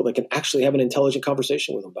few people that can actually have an intelligent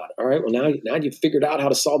conversation with them about it. All right, well, now you've figured out how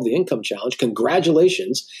to solve the income challenge.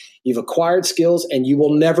 Congratulations. You've acquired skills and you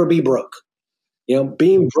will never be broke.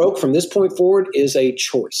 Being broke from this point forward is a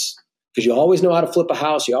choice because you always know how to flip a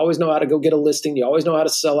house. You always know how to go get a listing. You always know how to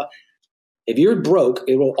sell it. If you're broke,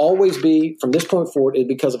 it will always be, from this point forward,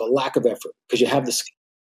 because of a lack of effort because you have the skill.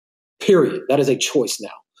 Period. That is a choice now.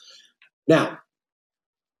 Now,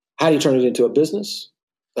 how do you turn it into a business?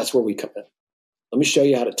 That's where we come in. Let me show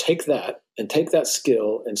you how to take that and take that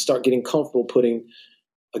skill and start getting comfortable putting,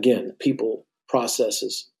 again, people,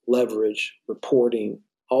 processes, leverage, reporting,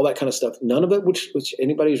 all that kind of stuff. None of it which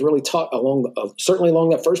anybody's really taught certainly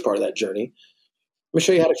along that first part of that journey. Let me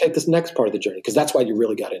show you how to take this next part of the journey because that's why you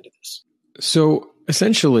really got into this. So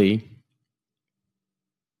essentially,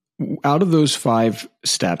 out of those 5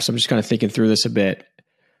 steps, I'm just kind of thinking through this a bit.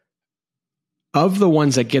 Of the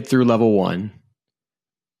ones that get through level 1,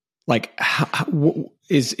 like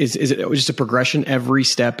is it just a progression? Every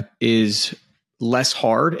step is less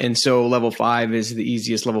hard, and so level 5 is the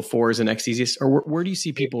easiest. Level 4 is the next easiest. Or where do you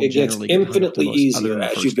see people generally? It gets infinitely easier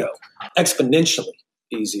as you go, exponentially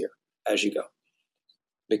easier as you go,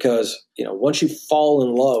 because once you fall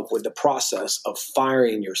in love with the process of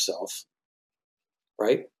firing yourself,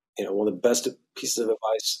 right? One of the best pieces of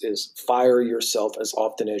advice is fire yourself as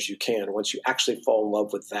often as you can. Once you actually fall in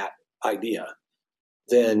love with that idea,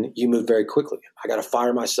 then you move very quickly. I got to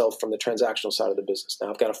fire myself from the transactional side of the business.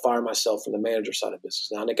 Now I've got to fire myself from the manager side of the business.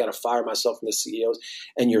 Now I've got to fire myself from the CEOs.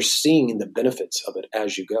 And you're seeing the benefits of it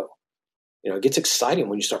as you go. It gets exciting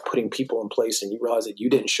when you start putting people in place and you realize that you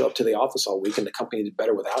didn't show up to the office all week and the company did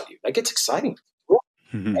better without you. That gets exciting.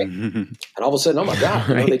 Right? And all of a sudden, oh my God,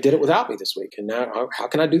 they did it without me this week. And now how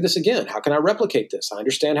can I do this again? How can I replicate this? I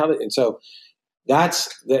understand how and so that's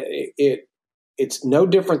it's no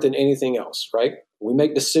different than anything else, right? We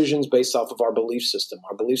make decisions based off of our belief system.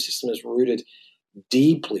 Our belief system is rooted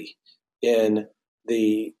deeply in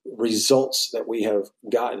the results that we have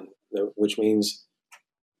gotten, which means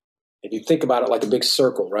if you think about it like a big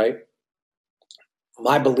circle, right?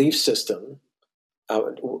 My belief system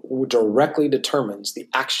directly determines the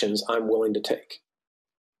actions I'm willing to take.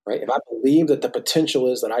 Right? If I believe that the potential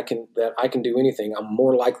is that I can do anything, I'm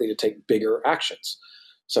more likely to take bigger actions.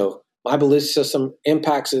 So my belief system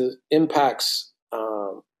impacts the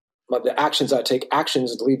actions I take.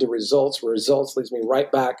 Actions lead to results. Results leads me right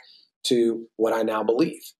back to what I now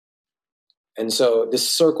believe. And so this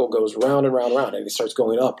circle goes round and round and round, and it starts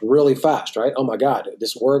going up really fast, right? Oh my God,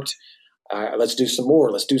 this worked. Let's do some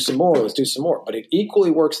more. Let's do some more. Let's do some more. But it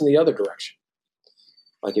equally works in the other direction.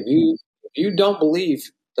 Like if you don't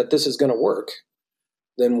believe that this is going to work,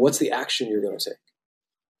 then what's the action you're going to take?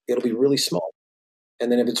 It'll be really small.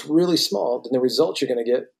 And then if it's really small, then the results you're going to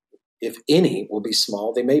get, if any, will be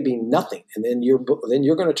small. They may be nothing. And then you're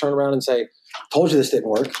going to turn around and say, "Told you this didn't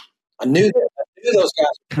work. I knew that. I knew those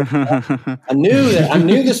guys. I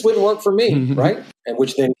knew this wouldn't work for me." Right. And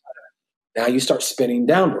which then now you start spinning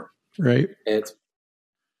downward. Right. It's,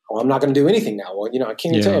 I'm not going to do anything now. Well, I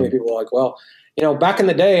can't even tell you. People are like, well, back in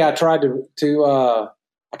the day, I tried to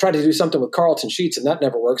do something with Carlton Sheets, and that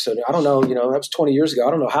never worked. So I don't know. That was 20 years ago. I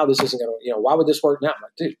don't know how this isn't going to. Why would this work now? I'm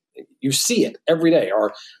like, dude, you see it every day.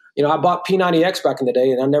 Or, I bought P90X back in the day,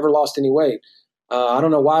 and I never lost any weight. I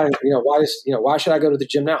don't know why. Why should I go to the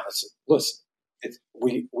gym now? Listen,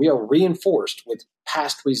 we are reinforced with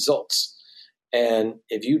past results, and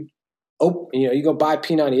if you go buy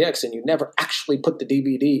P90X and you never actually put the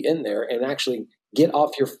DVD in there and actually get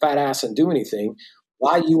off your fat ass and do anything,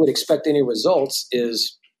 why you would expect any results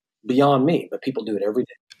is beyond me, but people do it every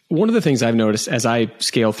day. One of the things I've noticed as I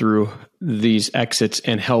scale through these exits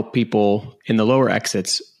and help people in the lower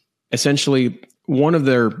exits, essentially one of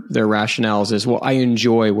their rationales is, well, I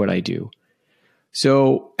enjoy what I do.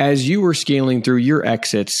 So as you were scaling through your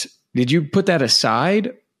exits, did you put that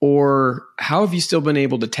aside, or how have you still been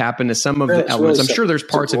able to tap into some of the elements? I'm sure there's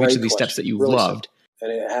parts of each of these steps that you loved.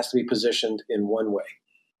 And it has to be positioned in one way.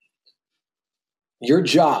 Your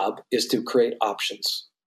job is to create options.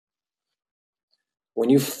 When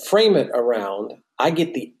you frame it around, I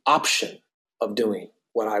get the option of doing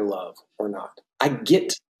what I love or not. I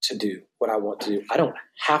get to do what I want to do. I don't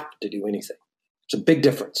have to do anything. It's a big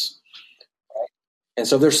difference. Right? And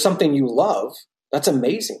so if there's something you love, that's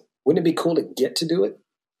amazing. Wouldn't it be cool to get to do it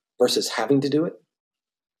versus having to do it?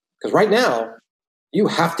 Because right now, you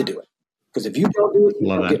have to do it. Because if you don't do it, you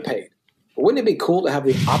don't get paid. But wouldn't it be cool to have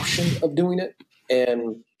the option of doing it?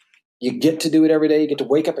 And you get to do it every day. You get to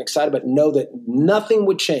wake up excited, but know that nothing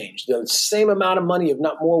would change. The same amount of money, if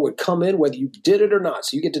not more, would come in whether you did it or not.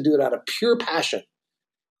 So you get to do it out of pure passion.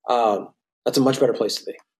 That's a much better place to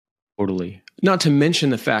be. Totally. Not to mention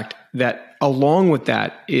the fact that along with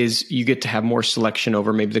that is you get to have more selection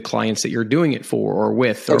over maybe the clients that you're doing it for or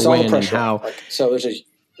with or when and how. So there's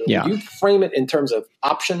you frame it in terms of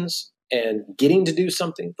options and getting to do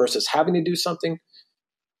something versus having to do something.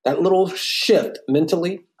 That little shift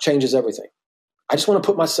mentally changes everything. I just want to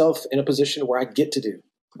put myself in a position where I get to do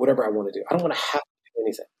whatever I want to do. I don't want to have to do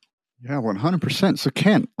anything. Yeah, 100%. So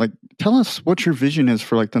Kent, tell us what your vision is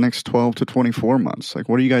for the next 12 to 24 months.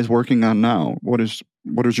 What are you guys working on now? What is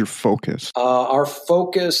your focus? Our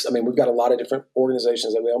focus, we've got a lot of different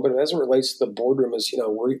organizations that we own, but as it relates to the boardroom is,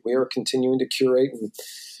 we are continuing to curate and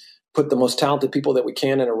put the most talented people that we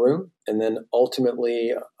can in a room, and then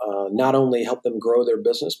ultimately not only help them grow their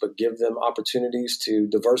business, but give them opportunities to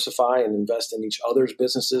diversify and invest in each other's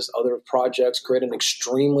businesses, other projects, create an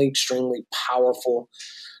extremely, extremely powerful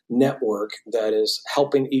network that is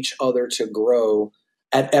helping each other to grow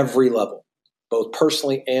at every level, both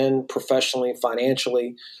personally and professionally,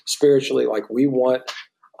 financially, spiritually. We want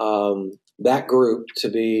that group to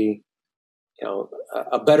be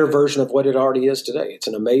a better version of what it already is today. It's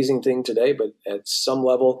an amazing thing today, but at some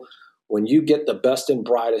level, when you get the best and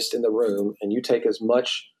brightest in the room and you take as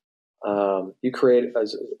much, you create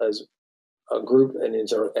as a group and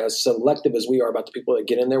it's as selective as we are about the people that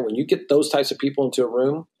get in there. When you get those types of people into a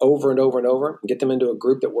room over and over and over and get them into a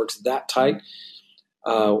group that works that tight,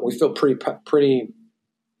 we feel pretty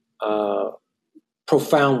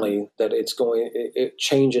profoundly that it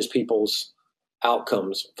changes people's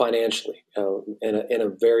outcomes financially in a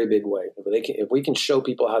very big way. If we can show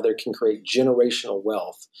people how they can create generational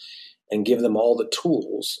wealth and give them all the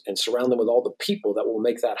tools and surround them with all the people that will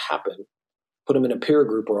make that happen, put them in a peer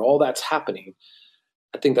group where all that's happening,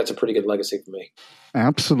 I think that's a pretty good legacy for me.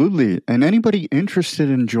 Absolutely. And anybody interested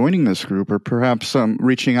in joining this group or perhaps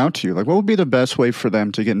reaching out to you, what would be the best way for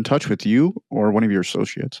them to get in touch with you or one of your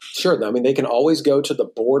associates? Sure. They can always go to the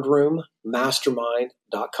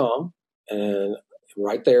boardroommastermind.com. And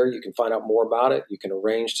right there, you can find out more about it. You can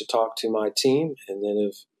arrange to talk to my team. And then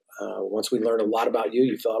if once we learn a lot about you,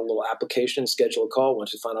 you fill out a little application, schedule a call.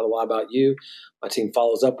 Once you find out a lot about you, my team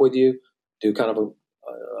follows up with you, do kind of a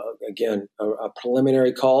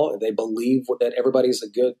preliminary call. They believe that everybody's a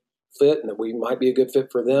good fit and that we might be a good fit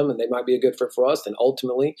for them and they might be a good fit for us. Then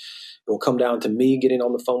ultimately, it will come down to me getting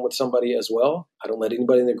on the phone with somebody as well. I don't let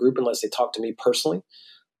anybody in the group unless they talk to me personally.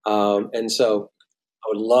 And so I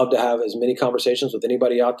would love to have as many conversations with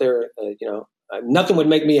anybody out there. Nothing would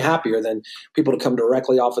make me happier than people to come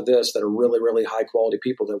directly off of this that are really, really high quality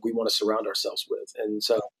people that we want to surround ourselves with. And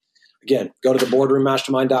so, again, go to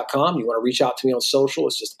theboardroommastermind.com. You want to reach out to me on social,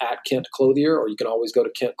 it's just at Kent Clothier, or you can always go to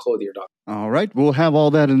kentclothier.com. All right. We'll have all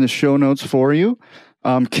that in the show notes for you.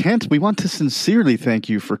 Kent, we want to sincerely thank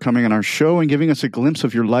you for coming on our show and giving us a glimpse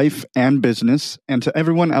of your life and business. And to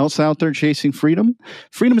everyone else out there chasing freedom,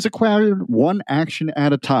 freedom is acquired one action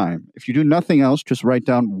at a time. If you do nothing else, just write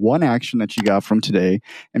down one action that you got from today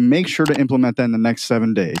and make sure to implement that in the next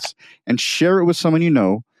 7 days and share it with someone you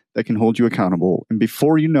know that can hold you accountable. And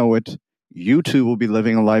before you know it, you too will be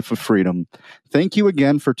living a life of freedom. Thank you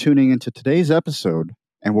again for tuning into today's episode,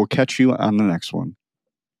 and we'll catch you on the next one.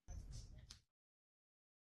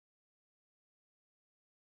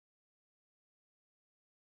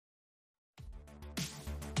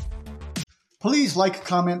 Please like,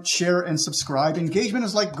 comment, share, and subscribe. Engagement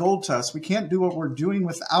is like gold to us. We can't do what we're doing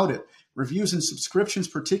without it. Reviews and subscriptions,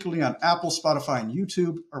 particularly on Apple, Spotify, and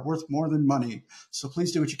YouTube, are worth more than money. So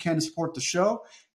please do what you can to support the show.